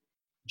purpose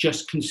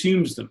just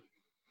consumes them,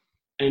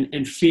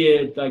 and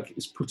fear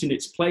is put in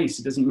its place.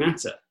 It doesn't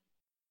matter.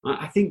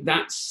 I think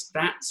that's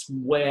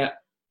where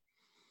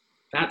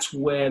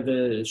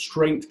the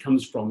strength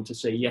comes from to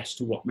say yes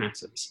to what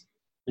matters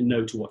and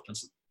no to what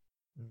doesn't.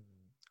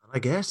 I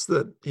guess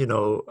that,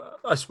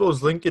 I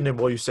suppose linking in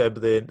what you said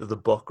at the end of the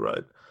book,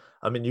 right?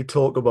 I mean, you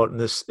talk about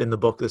in the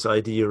book, this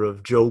idea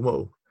of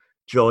JOMO,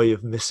 joy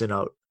of missing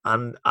out.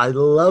 And I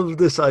love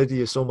this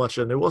idea so much.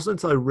 And it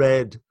wasn't until I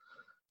read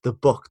the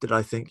book that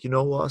I think,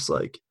 it's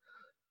like,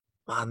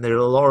 man, there are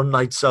a lot of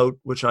nights out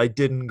which I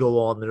didn't go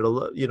on. There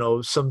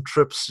are, some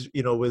trips,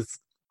 with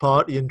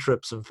partying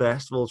trips and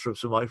festival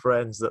trips with my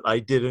friends that I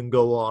didn't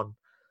go on.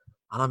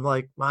 And I'm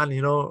like, man,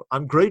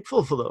 I'm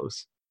grateful for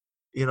those.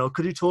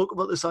 Could you talk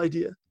about this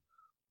idea?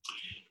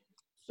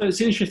 So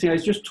it's interesting. I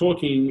was just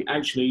talking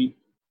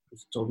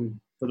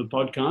for the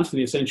podcast, for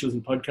the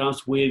Essentialism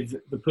podcast, with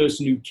the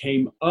person who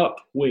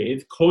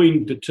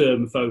coined the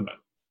term FOMO,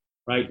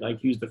 right? Like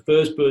he was the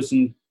first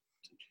person.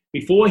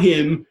 Before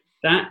him,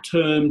 that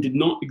term did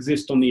not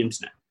exist on the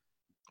internet.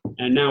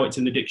 And now it's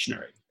in the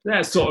dictionary.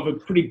 That's sort of a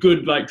pretty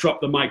good,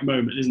 drop the mic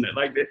moment, isn't it?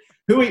 Like,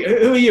 who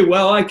are you?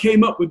 Well, I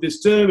came up with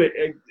this term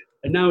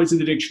and now it's in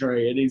the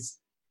dictionary and he's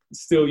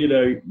still,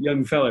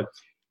 young fellow.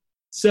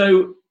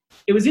 So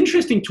it was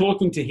interesting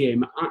talking to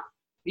him.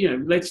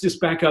 Let's just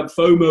back up.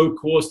 FOMO, of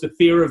course, the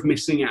fear of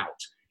missing out.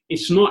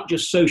 It's not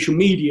just social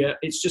media.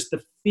 It's just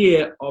the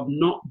fear of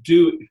not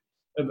doing,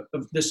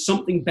 of there's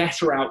something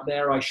better out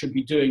there I should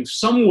be doing.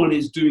 Someone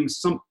is doing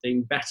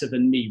something better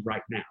than me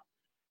right now.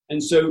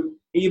 And so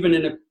even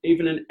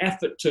an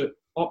effort to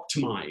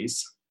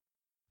optimize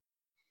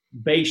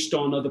based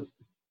on other,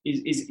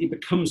 it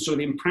becomes sort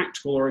of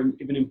impractical or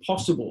even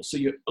impossible. So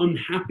you're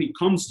unhappy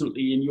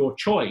constantly in your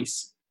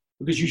choice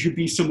because you should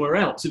be somewhere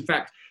else. In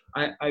fact,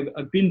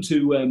 I've been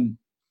to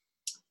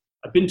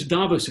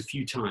Davos a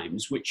few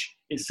times, which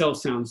itself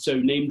sounds so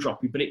name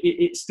droppy, but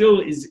it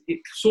still is.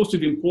 It's sort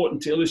of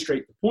important to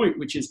illustrate the point,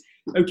 which is,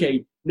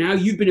 okay, now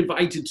you've been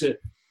invited to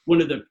one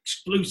of the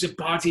exclusive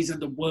parties of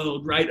the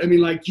world, right? I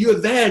mean, you're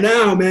there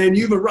now, man.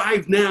 You've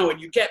arrived now,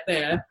 and you get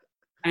there,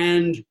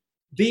 and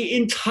the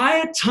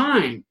entire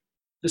time,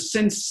 the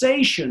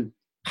sensation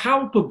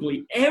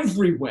palpably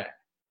everywhere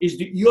is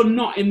that you're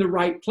not in the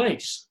right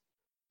place.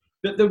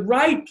 That the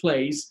right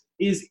place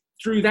is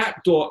through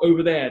that door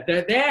over there.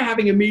 They're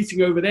having a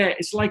meeting over there.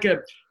 It's like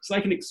an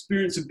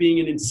experience of being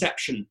in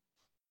Inception.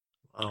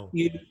 Oh.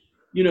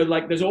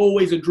 There's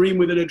always a dream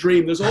within a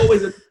dream. There's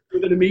always a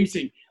within a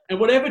meeting. And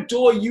whatever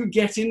door you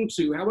get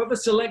into, however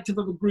selective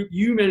of a group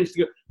you manage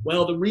to go,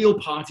 well, the real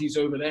party's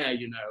over there,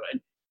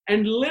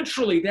 And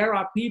literally there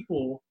are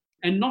people,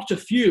 and not a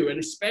few, and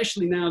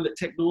especially now that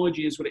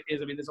technology is what it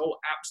is. I mean, there's all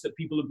apps that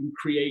people have been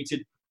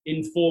created,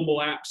 informal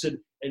apps and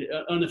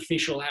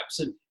unofficial apps,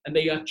 and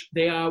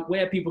they are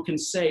where people can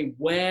say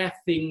where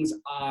things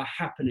are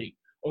happening.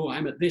 Oh,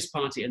 I'm at this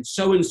party and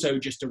so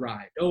just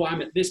arrived. Oh,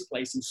 I'm at this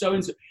place and so.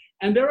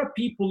 And there are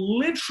people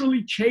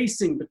literally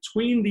chasing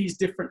between these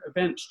different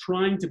events,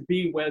 trying to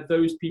be where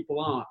those people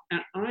are.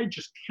 And I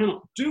just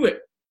cannot do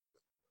it.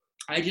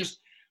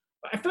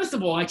 First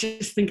of all, I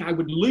just think I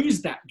would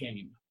lose that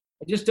game.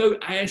 I just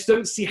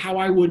don't see how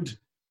I would.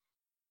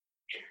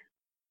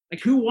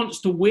 Who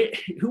wants to win?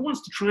 Who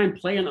wants to try and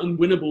play an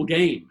unwinnable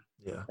game?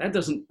 Yeah. That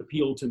doesn't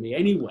appeal to me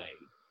anyway.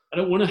 I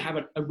don't want to have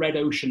a red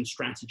ocean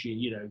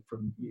strategy,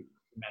 from the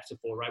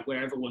metaphor, right,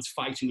 where everyone's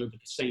fighting over the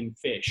same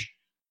fish,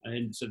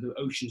 and so the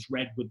ocean's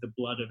red with the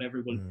blood of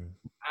everyone.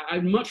 I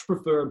much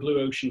prefer a blue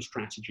ocean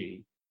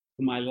strategy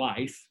for my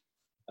life,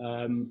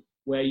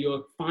 where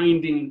you're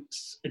finding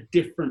a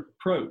different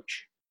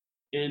approach.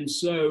 And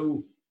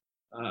so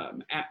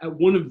at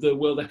one of the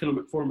World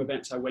Economic Forum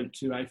events I went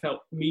to, I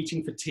felt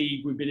meeting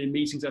fatigue. We've been in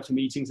meetings after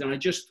meetings, and I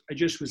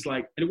just was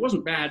like, and it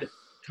wasn't bad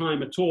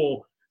time at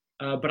all,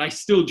 but I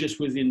still just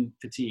was in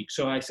fatigue.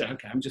 So I said,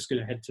 okay, I'm just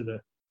going to go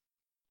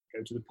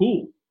to the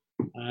pool.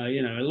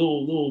 You know, a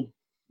little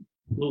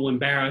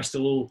embarrassed, a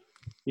little,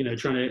 you know,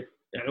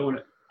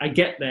 I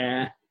get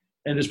there,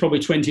 and there's probably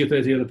 20 or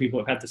 30 other people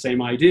who have had the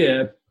same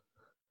idea.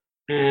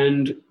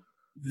 And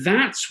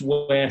that's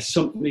where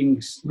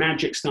something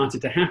magic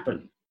started to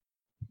happen.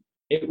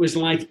 It was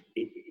like,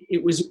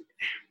 it was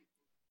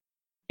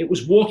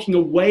walking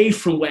away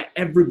from where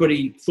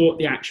everybody thought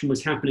the action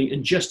was happening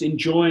and just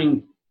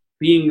enjoying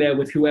being there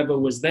with whoever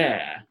was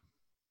there.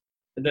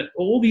 That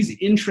all these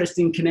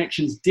interesting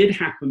connections did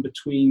happen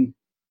between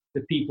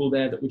the people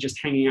there that were just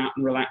hanging out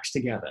and relaxed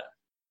together.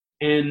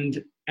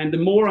 And the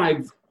more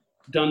I've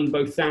done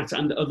both that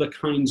and other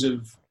kinds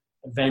of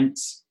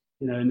events,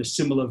 you know, in a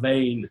similar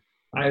vein,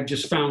 I've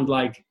just found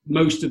like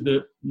most of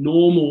the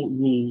normal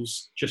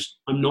rules just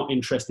I'm not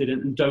interested in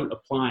and don't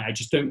apply. I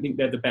just don't think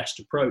they're the best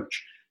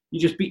approach. You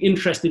just be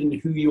interested in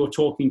who you're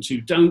talking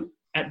to. Don't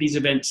at these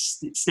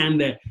events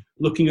stand there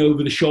looking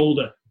over the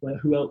shoulder, well,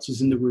 who else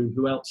is in the room,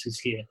 who else is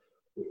here.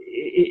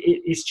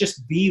 It's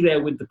just be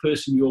there with the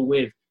person you're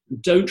with.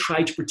 Don't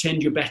try to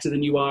pretend you're better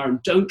than you are,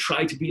 and don't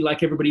try to be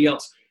like everybody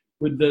else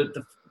with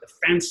the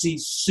fancy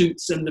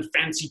suits and the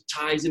fancy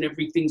ties and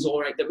everything's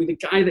all right. The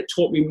guy that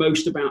taught me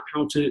most about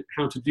how to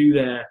do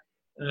there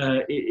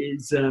he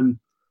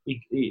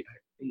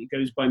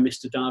goes by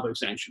Mr.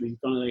 Davos, actually. He's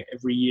done it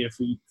every year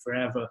for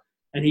forever.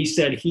 And he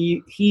said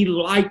he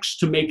likes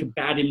to make a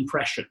bad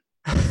impression.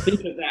 Think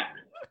of that.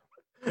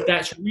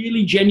 That's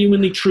really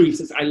genuinely true. He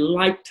says, I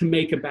like to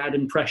make a bad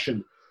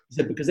impression. He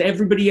said, because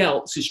everybody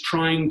else is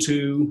trying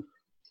to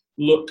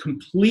look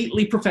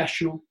completely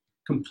professional,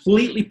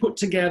 completely put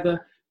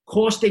together. Of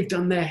course, they've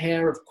done their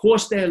hair. Of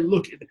course, they're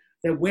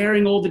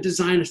wearing all the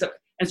designer stuff.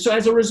 And so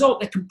as a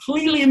result, they're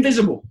completely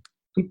invisible,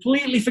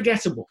 completely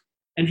forgettable.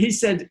 And he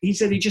said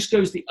he just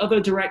goes the other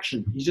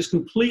direction. He's just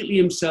completely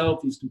himself.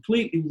 He's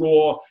completely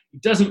raw. He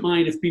doesn't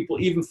mind if people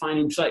even find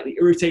him slightly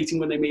irritating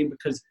when they meet him,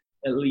 because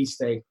at least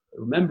they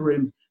remember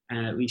him,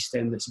 and at least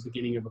then it's the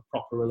beginning of a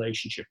proper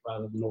relationship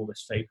rather than all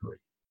this fakery.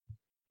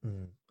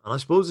 And I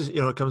suppose,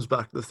 you know, it comes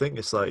back to the thing.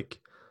 It's like,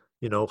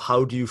 you know,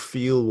 how do you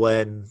feel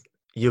when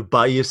you're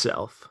by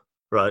yourself,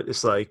 right?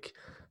 It's like,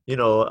 you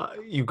know,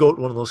 you go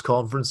to one of those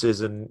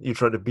conferences and you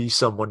try to be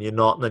someone you're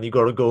not, and then you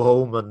got to go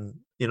home and,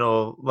 you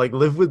know, like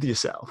live with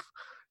yourself,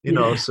 you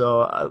know.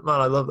 So,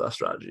 man, I love that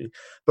strategy.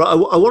 But I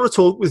want to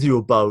talk with you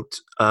about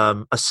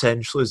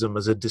essentialism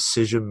as a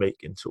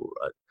decision-making tool,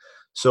 right?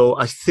 So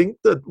I think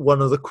that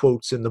one of the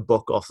quotes in the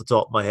book off the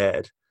top of my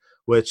head,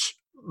 which,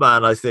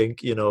 man, I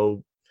think, you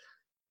know,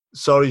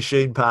 sorry,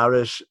 Shane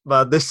Parrish,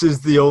 man, this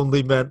is the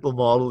only mental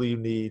model you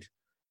need.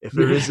 If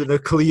there isn't a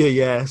clear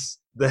yes,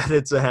 then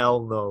it's a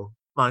hell no.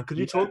 Man, could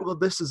you talk about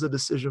this as a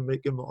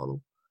decision-making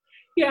model?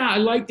 Yeah, I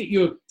like that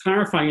you're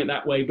clarifying it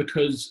that way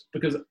because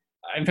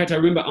in fact, I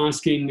remember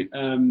asking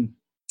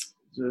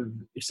the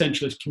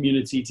essentialist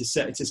community to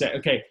say,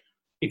 okay,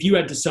 if you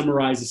had to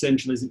summarize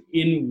essentialism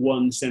in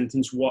one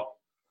sentence, what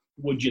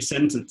would your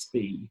sentence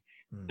be?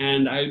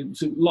 And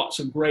lots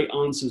of great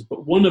answers,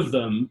 but one of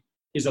them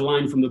is a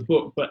line from the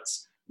book, but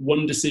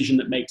one decision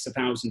that makes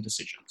 1,000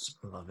 decisions.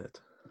 I love it.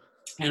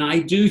 And I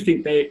do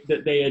think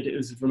it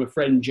was from a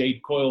friend,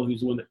 Jade Coyle,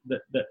 who's the one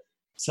that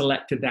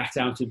selected that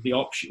out of the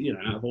option, you know,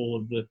 out of all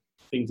of the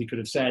things he could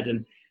have said.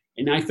 And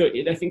I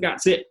think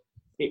that's it.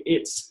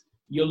 It's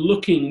you're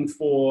looking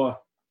for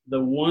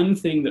the one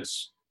thing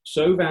that's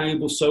so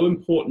valuable, so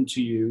important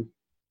to you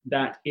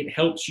that it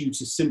helps you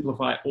to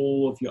simplify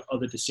all of your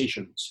other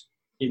decisions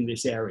in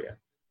this area.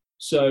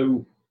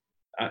 So,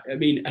 I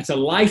mean, at a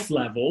life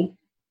level,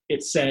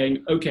 it's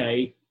saying,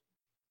 okay,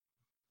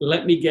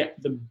 let me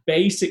get the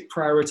basic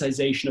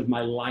prioritization of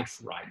my life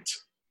right.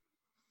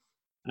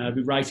 I've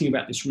been writing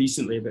about this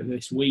recently, about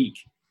this week,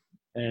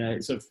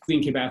 sort of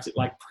thinking about it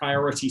like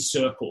priority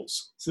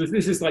circles. So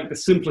this is like the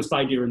simplest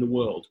idea in the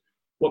world.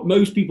 What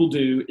most people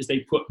do is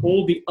they put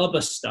all the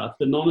other stuff,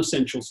 the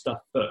non-essential stuff,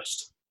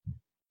 first.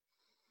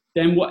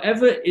 Then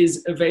whatever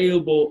is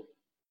available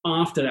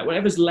after that,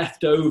 whatever's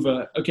left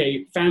over,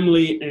 okay,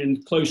 family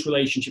and close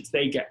relationships,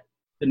 they get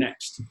the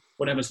next,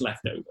 whatever's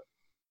left over.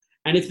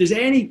 And if there's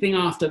anything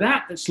after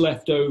that that's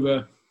left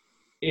over,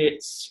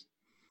 it's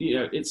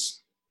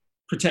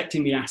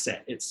protecting the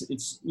asset.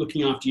 It's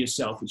looking after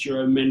yourself. It's your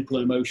own mental,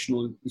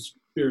 emotional,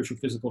 spiritual,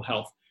 physical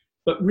health.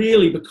 But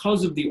really,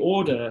 because of the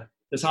order,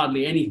 there's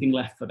hardly anything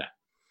left for that.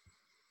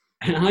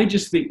 And I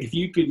just think if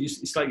you could,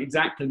 it's like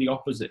exactly the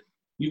opposite.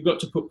 You've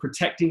got to put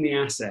protecting the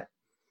asset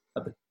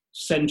at the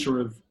center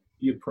of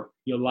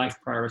your life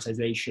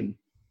prioritization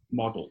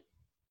model.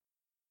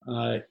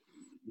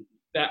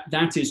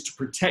 That is to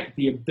protect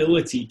the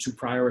ability to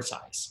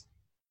prioritize.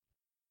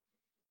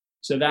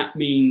 So that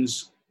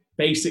means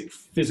basic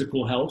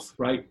physical health,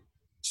 right?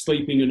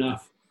 Sleeping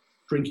enough,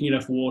 drinking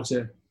enough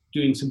water,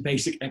 doing some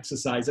basic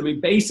exercise. I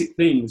mean, basic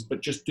things,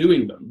 but just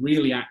doing them,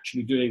 really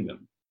actually doing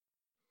them.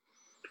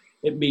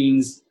 It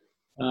means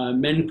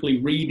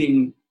mentally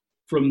reading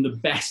from the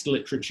best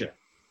literature,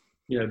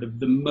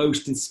 the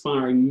most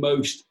inspiring,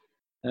 most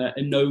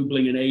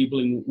ennobling,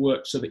 enabling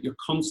work, so that you're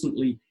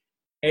constantly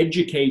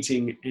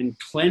educating and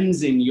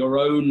cleansing your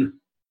own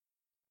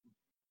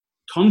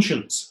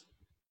conscience,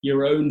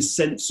 your own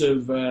sense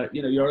of,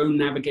 your own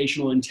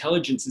navigational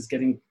intelligence is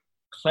getting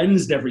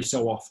cleansed every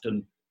so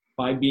often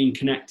by being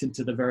connected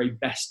to the very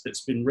best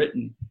that's been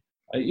written.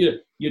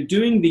 You're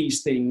doing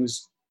these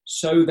things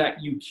so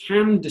that you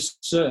can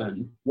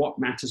discern what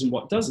matters and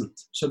what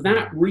doesn't. So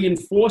that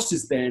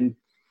reinforces then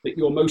that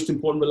your most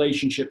important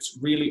relationships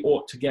really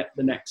ought to get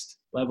the next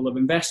level of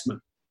investment.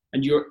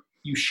 And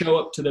you show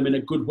up to them in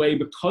a good way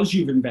because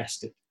you've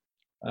invested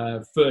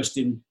first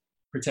in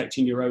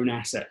protecting your own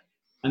asset.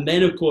 And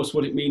then, of course,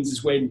 what it means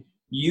is when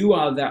you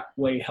are that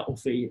way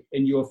healthy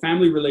and your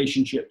family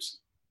relationships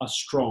are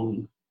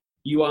strong,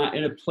 you are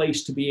in a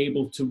place to be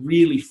able to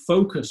really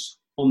focus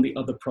on the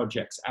other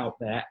projects out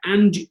there,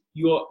 and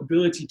your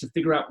ability to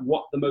figure out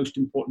what the most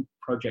important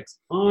projects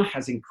are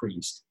has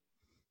increased.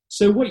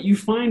 So what you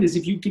find is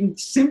if you can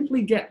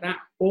simply get that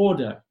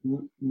order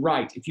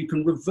right, if you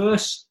can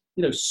reverse,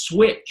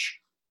 switch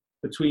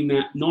between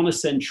that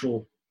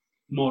non-essential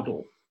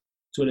model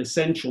to an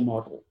essential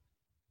model,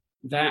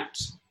 that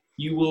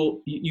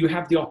you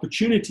have the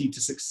opportunity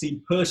to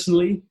succeed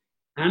personally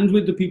and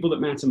with the people that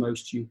matter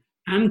most to you,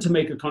 and to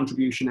make a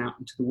contribution out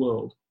into the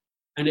world.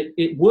 And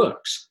it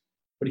works.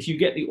 But if you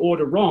get the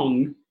order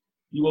wrong,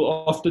 you will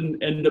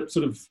often end up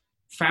sort of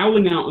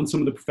fouling out on some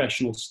of the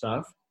professional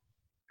stuff,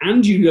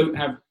 and you don't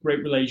have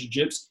great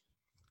relationships,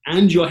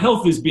 and your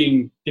health is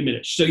being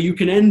diminished. So you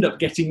can end up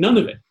getting none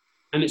of it.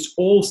 And it's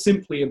all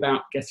simply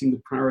about getting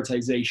the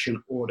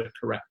prioritization order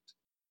correct.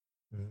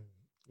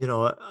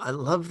 I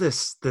love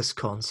this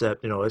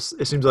concept.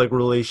 It seems like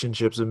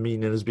relationships and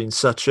meaning has been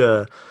such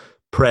a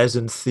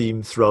present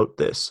theme throughout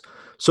this.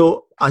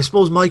 So I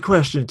suppose my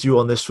question to you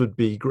on this would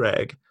be,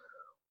 Greg,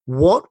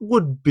 what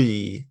would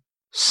be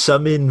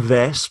some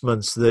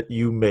investments that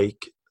you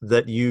make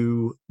that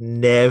you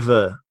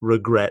never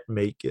regret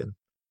making?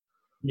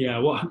 Yeah,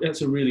 well,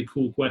 that's a really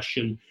cool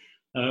question.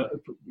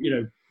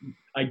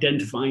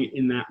 Identifying it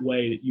in that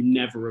way that you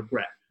never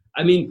regret.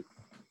 I mean,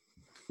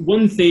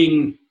 one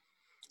thing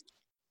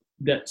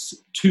that's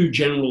too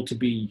general to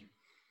be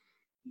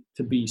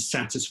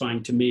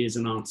satisfying to me as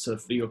an answer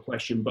for your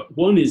question, but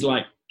one is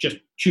like just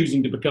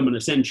choosing to become an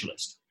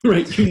essentialist,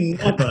 right? You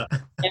never,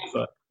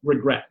 ever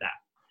regret that.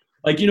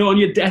 Like, on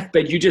your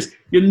deathbed,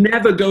 you're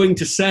never going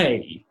to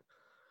say,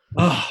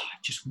 oh, I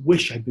just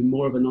wish I'd been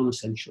more of a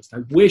non-essentialist.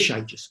 I wish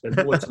I'd just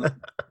spent more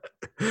time,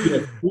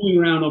 fooling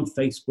around on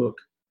Facebook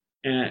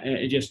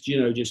and just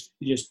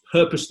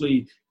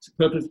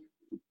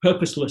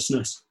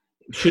purposelessness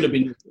should have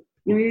been.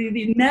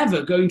 You're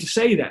never going to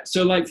say that.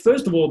 So, like,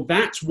 first of all,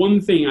 that's one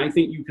thing I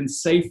think you can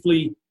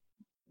safely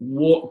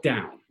walk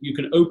down. You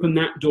can open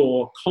that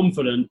door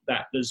confident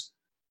that there's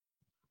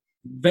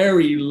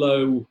very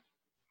low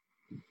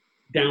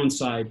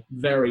downside,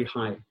 very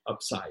high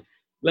upside.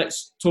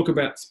 Let's talk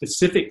about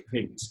specific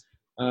things.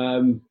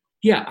 I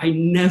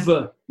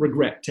never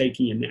regret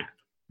taking a nap.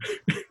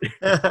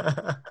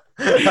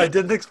 I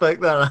didn't expect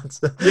that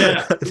answer.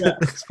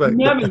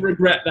 Never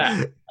regret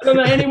that. I don't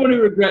know anyone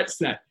who regrets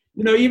that.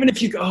 Even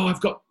if you go,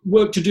 I've got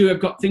work to do, I've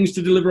got things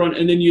to deliver on,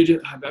 and then you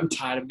just, I'm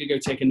tired, I'm going to go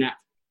take a nap.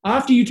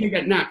 After you take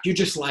that nap, you're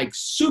just like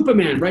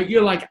Superman, right?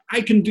 You're like,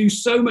 I can do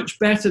so much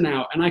better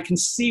now, and I can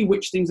see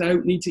which things I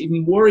don't need to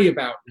even worry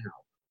about now,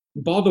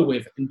 bother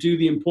with, and do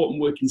the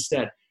important work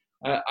instead.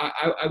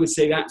 I would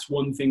say that's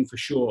one thing for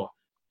sure.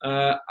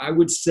 I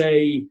would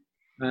say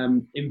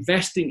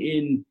investing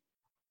in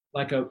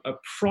like a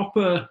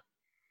proper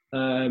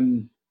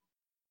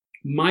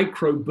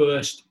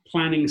microburst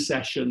planning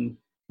session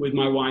with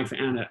my wife,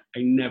 Anna, I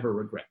never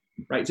regret,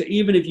 right? So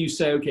even if you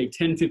say, okay,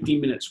 10, 15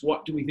 minutes,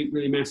 what do we think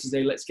really matters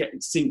today? Let's get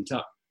it synced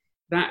up.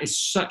 That is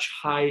such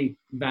high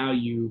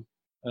value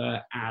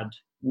add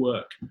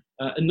work.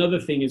 Another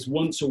thing is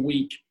once a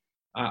week,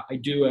 I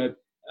do a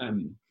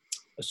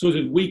sort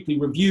of weekly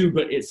review,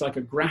 but it's like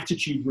a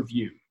gratitude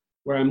review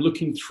where I'm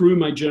looking through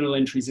my journal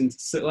entries and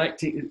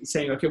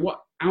saying, okay,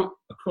 what out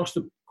across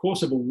the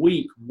course of a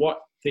week,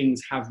 what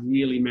things have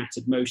really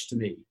mattered most to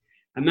me?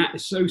 And that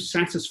is so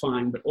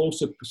satisfying, but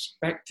also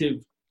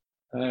perspective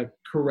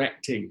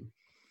correcting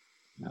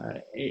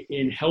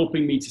in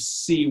helping me to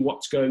see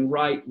what's going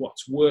right,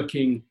 what's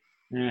working,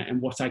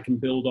 and what I can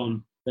build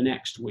on the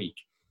next week.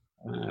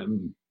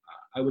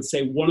 I would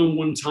say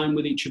one-on-one time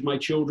with each of my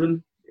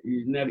children.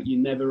 You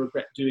never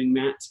regret doing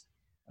that.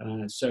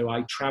 So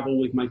I travel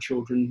with my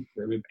children.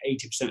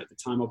 80% of the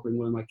time I'll bring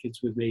one of my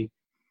kids with me.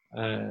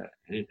 And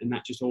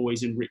that just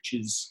always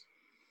enriches.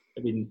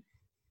 I mean,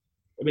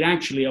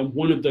 actually, on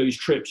one of those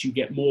trips, you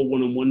get more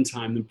one-on-one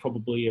time than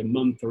probably a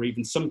month or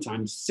even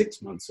sometimes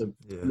 6 months of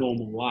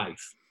normal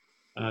life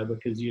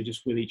because you're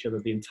just with each other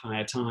the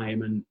entire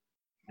time. And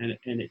And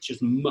it's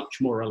just much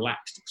more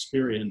relaxed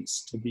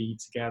experience to be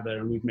together.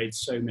 And we've made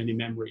so many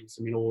memories,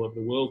 I mean, all over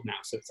the world now.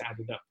 So it's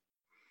added up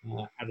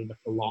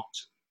a lot.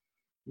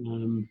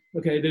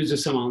 Okay, those are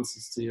some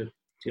answers to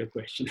your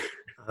question.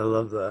 I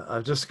love that.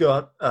 I've just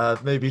got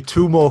maybe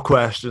 2 more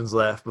questions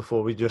left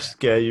before we just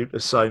get you to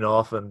sign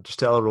off and just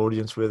tell our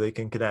audience where they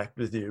can connect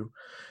with you.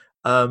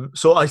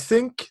 So I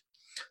think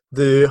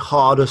the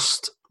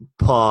hardest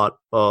part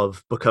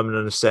of becoming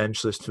an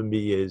essentialist for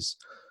me is,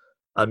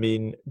 I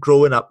mean,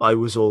 growing up, I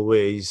was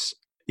always,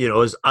 you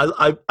know,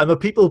 I'm a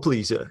people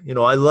pleaser. You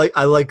know, I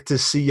like to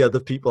see other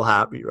people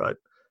happy, right?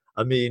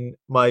 I mean,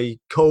 my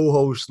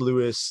co-host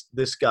Lewis,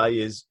 this guy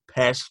is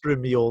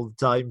pestering me all the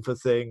time for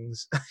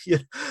things, you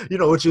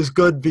know, which is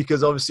good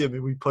because obviously, I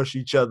mean, we push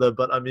each other.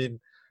 But I mean,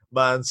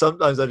 man,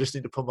 sometimes I just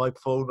need to put my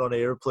phone on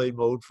airplane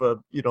mode for,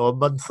 you know, a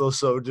month or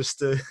so just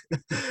to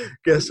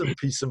get some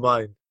peace of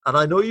mind. And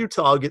I know you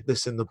target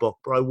this in the book,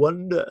 but I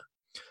wonder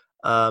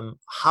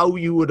how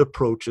you would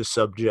approach a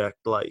subject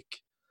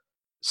like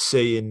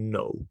saying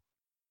no.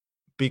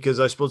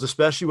 Because I suppose,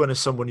 especially when it's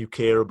someone you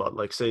care about,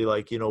 like say,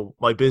 like, you know,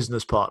 my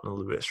business partner,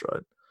 Lewis,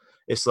 right?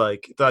 It's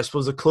like, I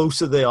suppose the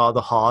closer they are, the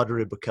harder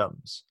it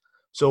becomes.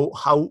 So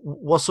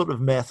what sort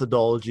of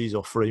methodologies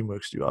or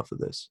frameworks do you have for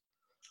this?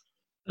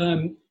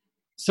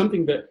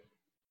 Something that,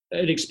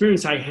 an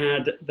experience I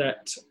had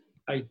that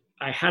I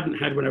hadn't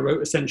had when I wrote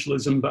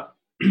Essentialism, but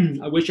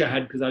I wish I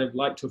had, because I'd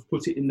like to have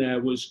put it in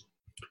there, was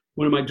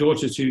one of my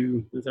daughters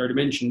who, as I already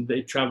mentioned,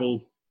 they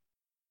travel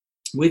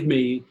with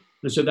me.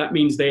 And so that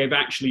means they have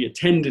actually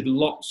attended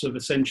lots of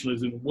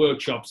Essentialism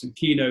workshops and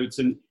keynotes,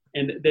 and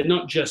they're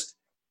not just,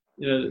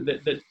 you know,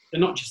 they're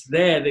not just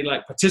there. They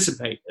like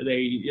participate. They,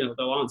 you know,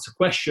 they'll answer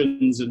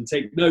questions and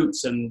take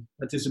notes and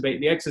participate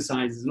in the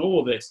exercises and all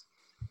of this.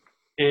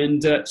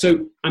 And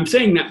so I'm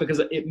saying that because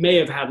it may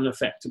have had an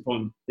effect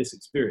upon this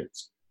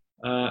experience.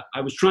 I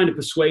was trying to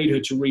persuade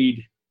her to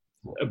read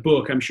a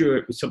book. I'm sure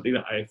it was something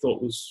that I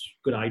thought was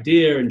a good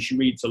idea, and she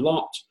reads a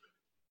lot.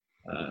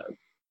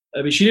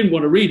 But she didn't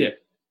want to read it.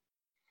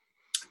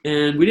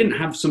 And we didn't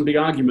have some big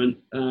argument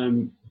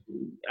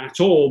at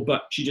all,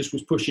 but she just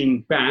was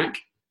pushing back.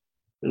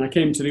 And I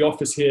came to the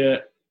office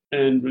here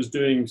and was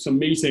doing some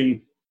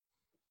meeting,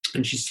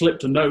 and she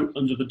slipped a note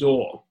under the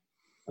door,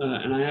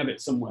 and I have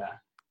it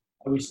somewhere.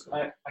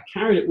 I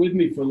carried it with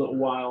me for a little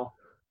while,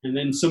 and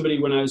then somebody,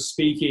 when I was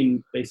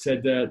speaking, they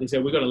said we've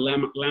got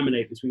to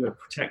laminate this, we've got to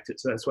protect it,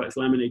 so that's why it's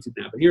laminated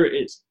now. But here it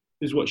is.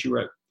 This is what she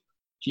wrote.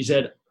 She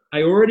said,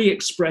 "I already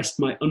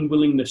expressed my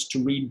unwillingness to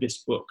read this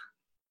book,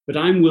 but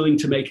I'm willing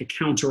to make a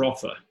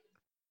counteroffer.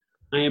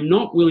 I am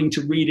not willing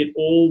to read it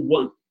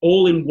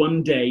all in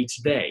one day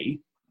today,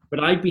 but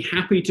I'd be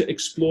happy to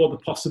explore the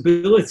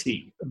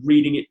possibility of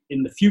reading it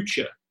in the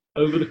future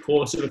over the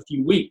course of a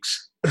few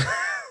weeks.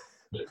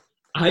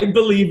 I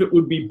believe it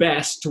would be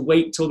best to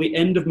wait till the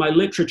end of my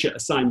literature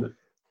assignment.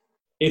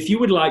 If you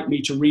would like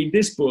me to read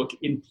this book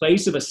in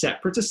place of a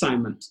separate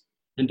assignment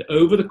and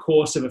over the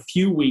course of a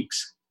few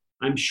weeks,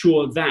 I'm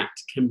sure that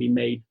can be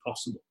made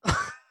possible."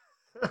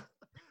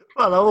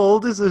 Well, how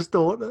old is this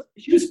daughter?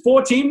 She was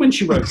 14 when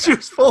she wrote that. She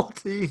was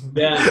 14?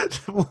 Yeah.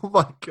 Oh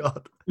my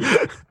God.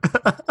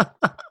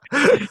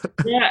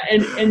 Yeah,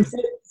 and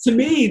to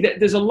me,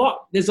 there's a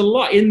lot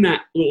in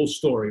that little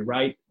story,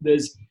 right?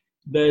 There's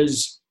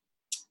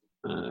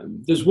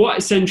what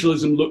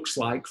essentialism looks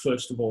like,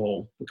 first of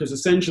all, because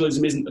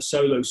essentialism isn't a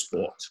solo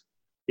sport.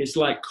 It's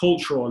like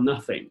culture or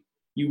nothing.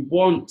 You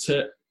want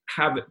to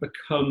have it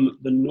become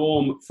the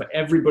norm for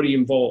everybody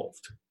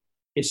involved.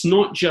 It's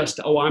not just,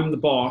 oh, I'm the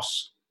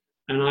boss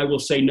and I will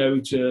say no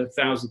to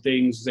 1,000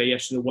 things, say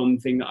yes to the one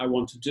thing that I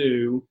want to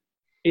do.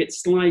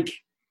 It's like,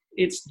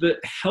 it's the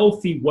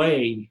healthy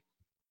way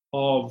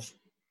of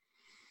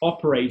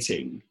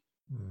operating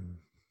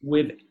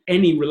with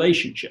any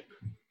relationship,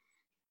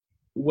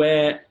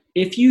 where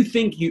if you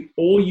think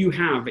all you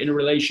have in a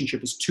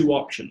relationship is 2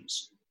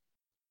 options,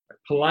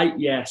 polite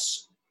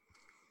yes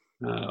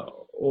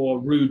or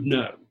rude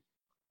no,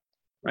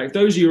 right? If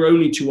those are your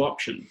only 2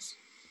 options,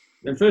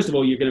 then first of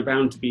all, you're going to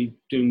bound to be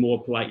doing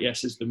more polite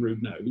yeses than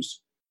rude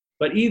nos.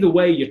 But either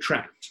way, you're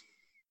trapped.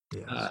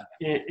 Yes.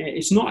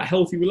 It's not a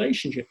healthy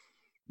relationship.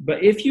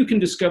 But if you can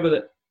discover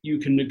that you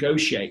can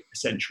negotiate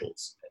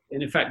essentials,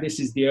 and in fact, this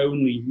is the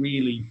only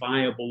really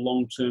viable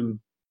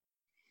long-term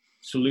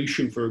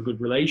solution for a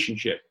good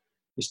relationship,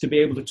 is to be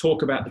able to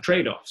talk about the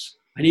trade-offs.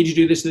 I need you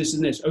to do this, this,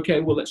 and this. Okay,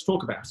 well, let's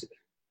talk about it.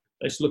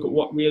 Let's look at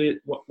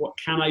what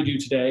can I do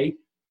today?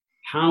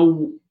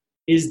 How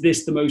is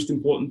this the most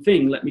important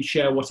thing? Let me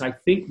share what I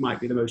think might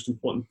be the most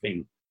important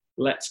thing.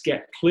 Let's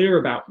get clear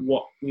about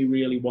what we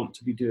really want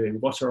to be doing.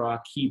 What are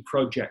our key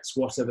projects?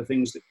 What are the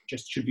things that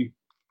just should be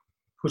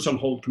put on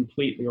hold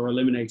completely or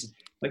eliminated?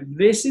 Like,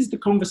 this is the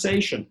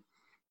conversation.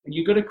 And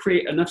you've got to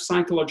create enough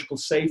psychological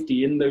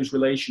safety in those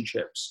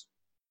relationships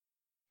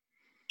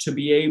to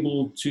be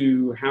able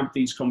to have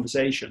these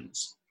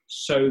conversations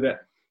so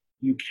that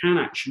you can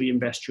actually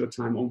invest your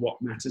time on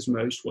what matters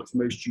most, what's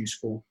most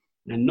useful,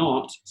 and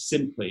not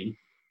simply,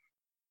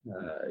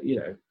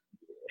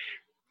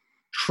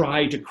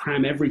 try to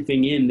cram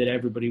everything in that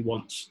everybody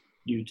wants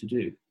you to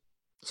do.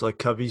 It's like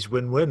Covey's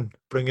win-win,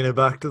 bringing it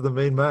back to the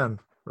main man,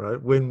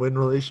 right? Win-win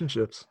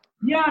relationships.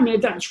 Yeah, I mean,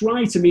 that's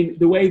right. I mean,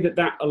 the way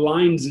that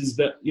aligns is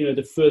that, you know,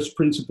 the first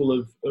principle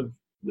of the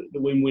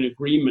win-win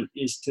agreement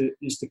is to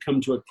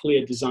come to a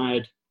clear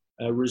desired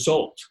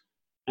result.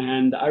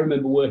 And I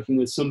remember working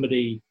with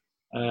somebody,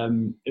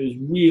 it was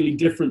really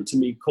different to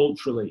me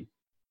culturally.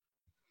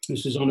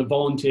 This was on a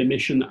volunteer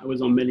mission that I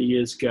was on many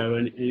years ago,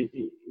 and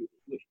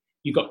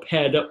you got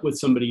paired up with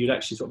somebody you'd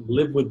actually sort of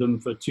live with them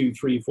for 2,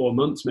 3, 4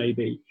 months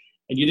maybe,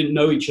 and you didn't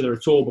know each other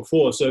at all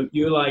before. So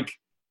you're like,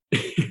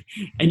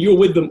 and you're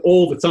with them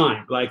all the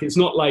time. Like, it's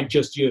not like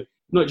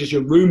not just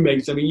your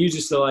roommates. I mean, you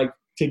just are like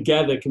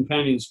together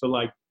companions for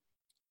like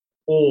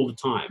all the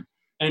time.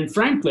 And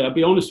frankly, I'll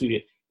be honest with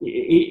you,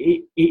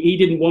 he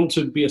didn't want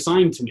to be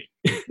assigned to me.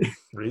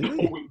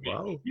 Really?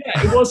 Wow.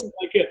 Yeah,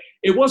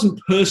 it wasn't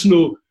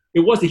personal.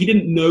 He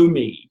didn't know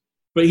me,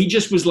 but he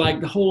just was like,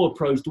 the whole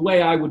approach, the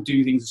way I would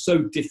do things is so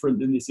different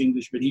than this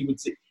Englishman. He would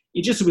say,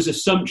 it just was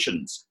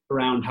assumptions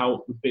around how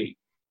it would be.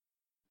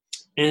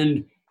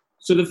 And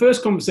so the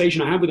first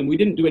conversation I had with him, we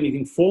didn't do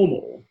anything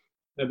formal.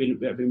 That'd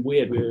been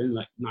weird. We were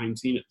like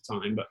 19 at the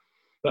time,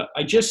 but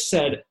I just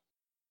said,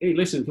 hey,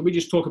 listen, can we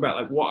just talk about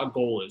like what our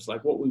goal is,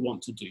 like what we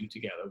want to do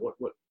together, what,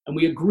 and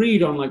we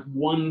agreed on like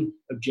one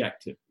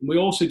objective. And we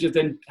also just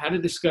then had a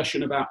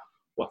discussion about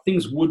what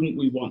things wouldn't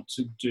we want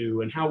to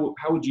do and how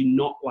would you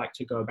not like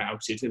to go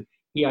about it. And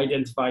he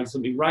identified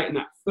something right in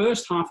that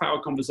first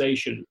half-hour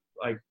conversation,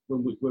 like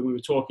when we were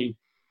talking,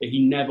 that he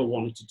never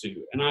wanted to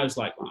do. And I was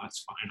like, well,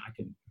 that's fine. I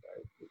can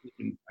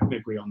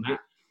agree on that.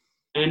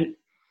 And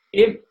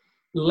it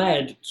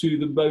led to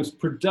the most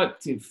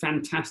productive,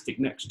 fantastic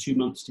next 2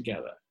 months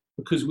together,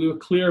 because we were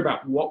clear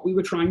about what we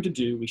were trying to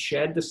do. We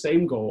shared the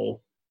same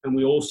goal, and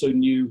we also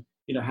knew,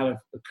 you know, had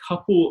a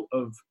couple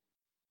of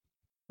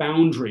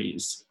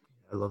boundaries.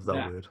 I love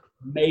that word.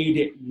 Made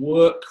it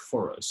work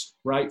for us,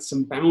 right?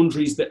 Some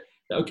boundaries that,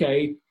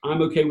 okay,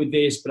 I'm okay with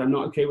this, but I'm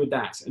not okay with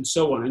that, and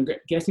so on. And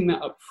getting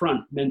that up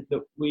front meant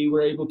that we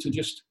were able to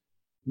just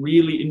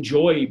really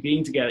enjoy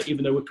being together,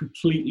 even though we're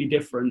completely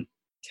different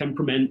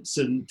temperaments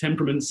and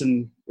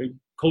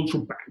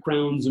cultural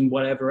backgrounds and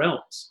whatever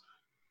else.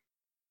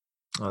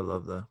 I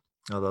love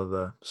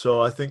that.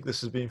 So I think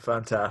this has been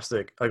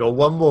fantastic. I got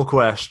one more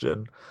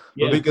question,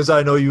 but because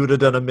I know you would have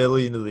done a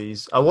million of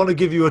these, I want to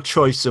give you a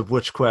choice of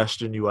which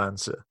question you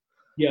answer.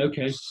 Yeah,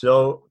 okay.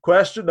 So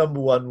question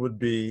number 1 would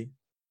be,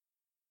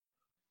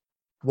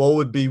 what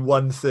would be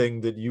one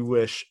thing that you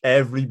wish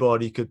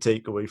everybody could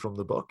take away from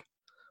the book?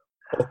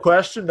 Or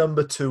question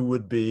number 2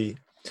 would be,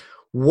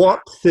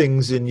 what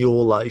things in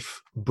your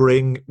life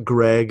bring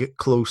Greg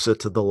closer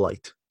to the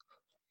light?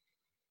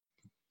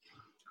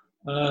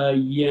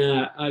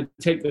 Yeah, I'd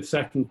take the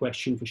second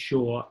question for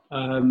sure.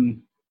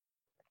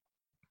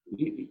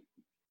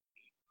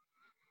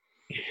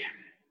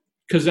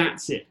 Because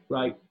that's it,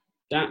 right?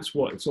 That's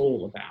what it's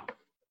all about.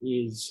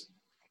 Is,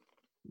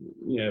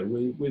 you know,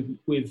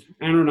 with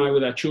Anna and I,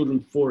 with our children,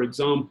 for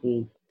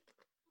example,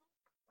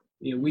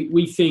 you know,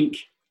 we think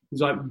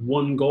there's like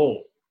one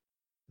goal.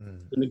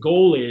 And the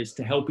goal is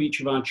to help each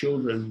of our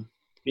children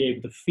be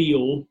able to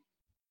feel,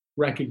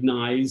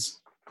 recognize,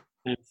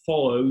 and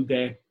follow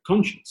their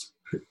conscience.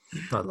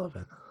 I love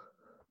it.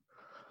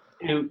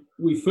 And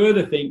we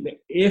further think that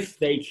if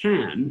they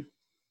can,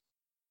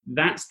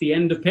 that's the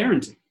end of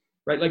parenting,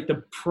 right? Like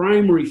the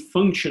primary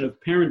function of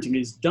parenting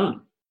is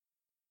done.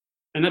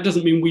 And that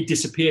doesn't mean we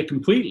disappear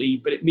completely,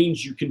 but it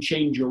means you can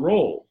change your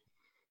role.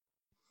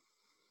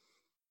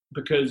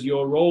 Because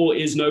your role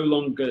is no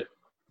longer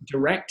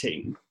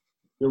directing.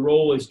 Your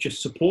role is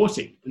just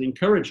supporting and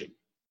encouraging.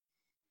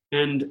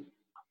 And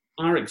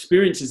our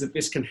experience is that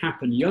this can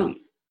happen young.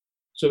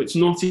 So it's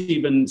not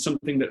even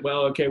something that,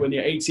 well, okay, when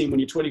you're 18, when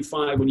you're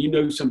 25, when you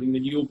know something,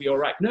 then you'll be all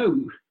right.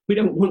 No, we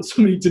don't want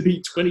somebody to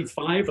be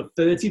 25 or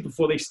 30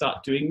 before they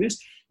start doing this.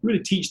 We're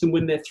going to teach them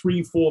when they're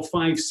 3, 4,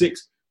 5,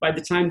 6. By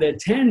the time they're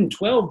 10,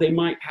 12, they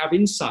might have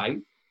insight,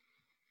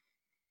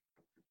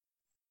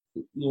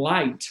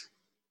 light,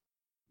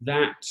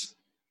 that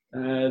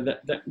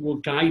will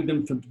guide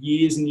them for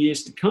years and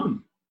years to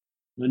come.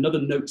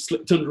 Another note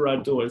slipped under our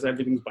doors.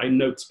 Everything's by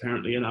notes,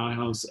 apparently, in our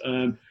house.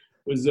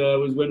 Was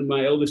when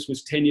my eldest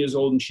was 10 years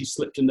old, and she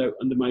slipped a note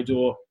under my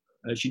door.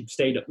 She'd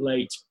stayed up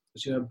late.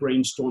 She had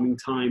brainstorming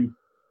time.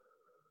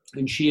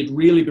 And she had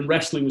really been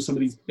wrestling with some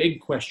of these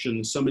big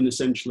questions, some in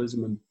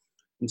essentialism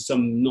and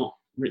some not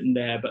written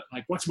there. But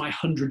like, what's my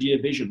 100-year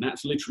vision?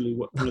 That's literally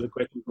what one of the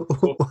questions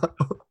was.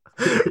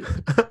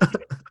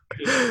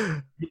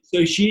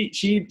 So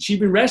she'd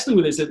been wrestling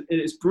with this.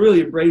 It's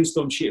brilliant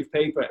brainstorm sheet of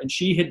paper, and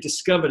she had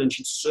discovered, and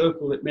she'd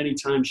circled it many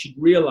times, she'd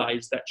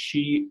realized that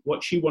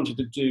what she wanted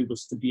to do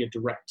was to be a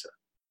director,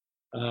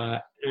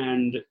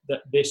 and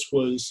that this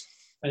was,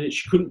 and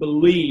she couldn't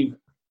believe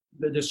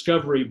the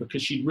discovery,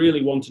 because she'd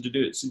really wanted to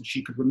do it since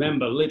she could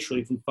remember,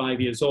 literally from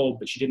 5 years old,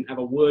 but she didn't have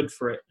a word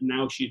for it, and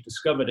now she had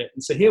discovered it.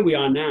 And so here we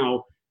are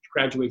now. She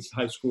graduated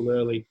high school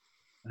early,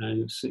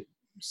 and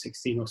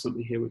 16 or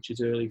something here, which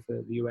is early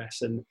for the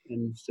US, and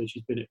so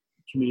she's been at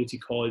community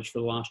college for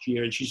the last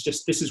year, and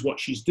this is what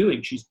she's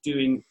doing. She's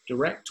doing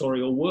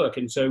directorial work,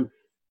 and so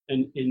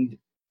and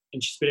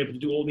she's been able to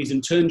do all these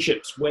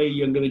internships way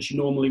younger than she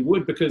normally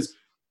would because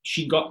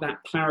she got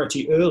that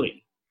clarity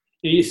early.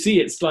 And you see,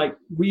 it's like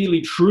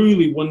really,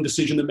 truly one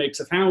decision that makes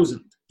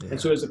 1,000. Yeah.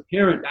 And so as a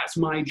parent, that's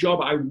my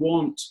job. I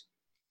want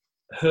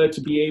her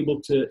to be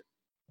able to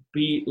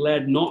be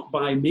led not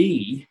by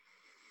me,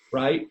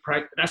 right?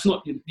 That's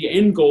not, the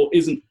end goal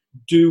isn't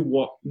do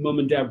what mum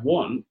and dad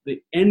want.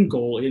 The end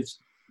goal is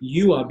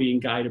you are being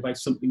guided by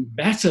something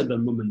better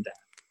than mum and dad.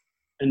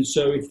 And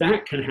so if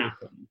that can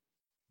happen,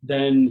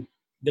 then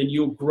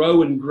you'll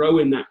grow and grow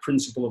in that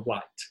principle of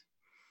light.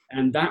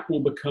 And that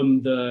will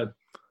become the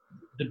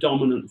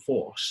dominant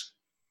force.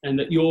 And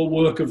that your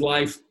work of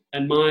life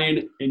and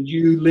mine and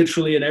you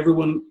literally and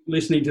everyone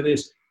listening to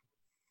this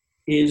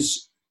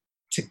is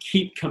to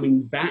keep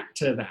coming back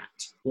to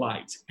that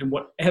light. And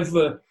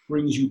whatever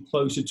brings you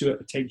closer to it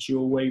or takes you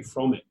away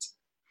from it.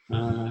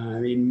 I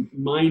mean,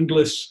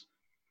 mindless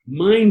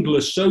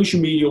social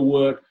media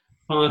work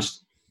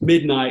past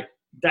midnight,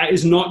 that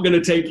is not going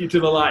to take you to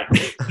the light.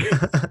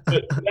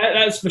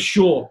 That's for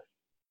sure.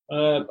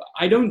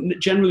 I don't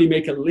generally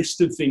make a list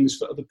of things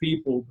for other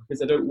people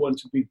because I don't want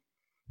to be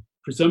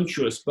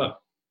presumptuous. But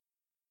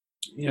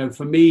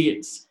for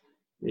me,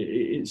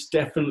 it's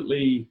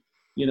definitely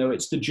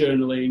it's the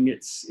journaling,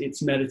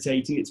 it's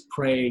meditating, it's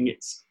praying,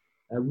 it's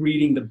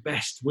reading the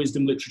best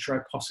wisdom literature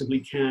I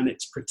possibly can.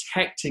 It's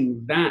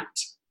protecting that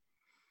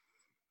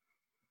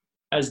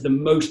as the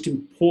most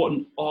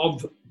important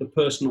of the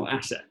personal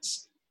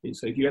assets. And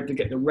so if you have to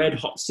get the red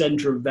hot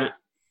center of that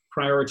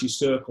priority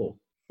circle,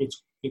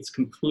 it's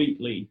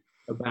completely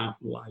about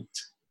light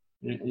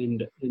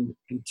and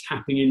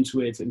tapping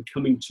into it and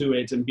coming to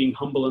it and being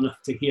humble enough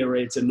to hear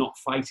it and not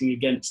fighting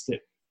against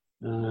it.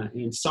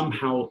 And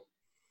somehow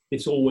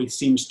this always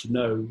seems to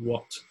know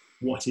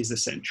what is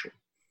essential.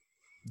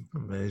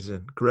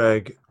 Amazing.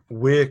 Greg,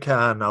 where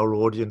can our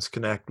audience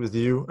connect with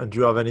you? And do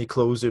you have any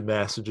closing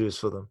messages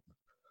for them?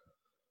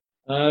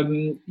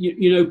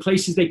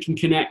 Places they can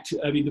connect.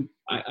 I mean,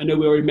 I know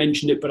we already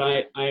mentioned it, but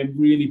I am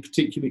really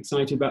particularly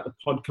excited about the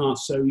podcast.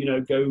 So,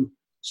 go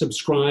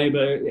subscribe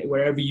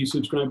wherever you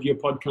subscribe to your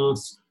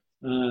podcasts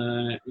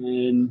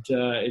and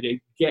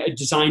get a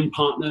design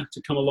partner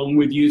to come along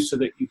with you so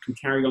that you can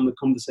carry on the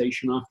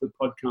conversation after the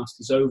podcast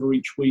is over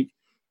each week.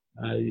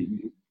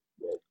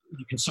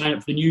 You can sign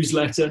up for the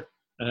newsletter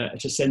at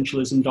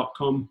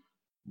essentialism.com.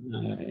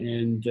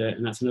 And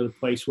that's another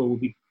place where we'll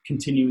be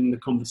continuing the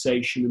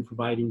conversation and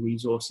providing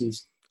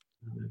resources.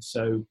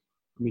 So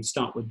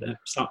start with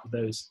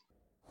those.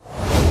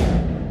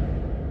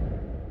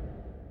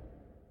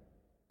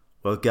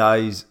 Well,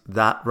 guys,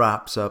 that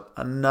wraps up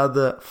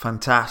another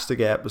fantastic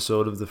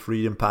episode of the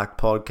Freedom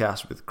Pact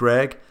podcast with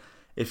Greg.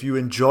 If you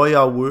enjoy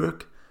our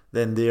work,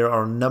 then there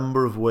are a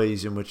number of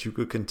ways in which you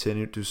could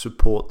continue to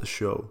support the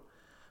show.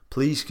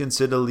 Please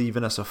consider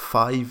leaving us a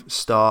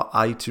 5-star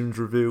iTunes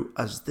review,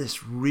 as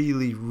this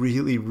really,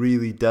 really,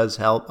 really does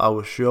help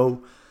our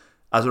show.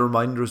 As a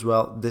reminder as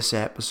well, this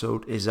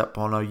episode is up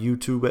on our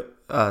YouTube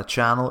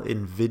channel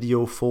in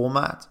video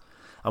format.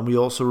 And we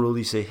also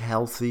release a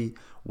healthy,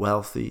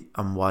 wealthy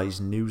and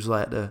wise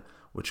newsletter,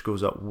 which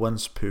goes up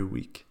once per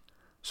week.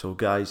 So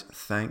guys,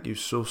 thank you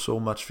so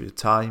much for your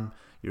time,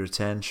 your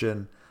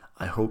attention.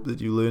 I hope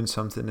that you learned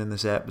something in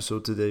this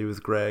episode today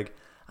with Greg.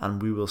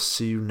 And we will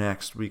see you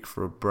next week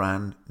for a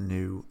brand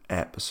new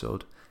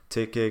episode.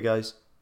 Take care, guys.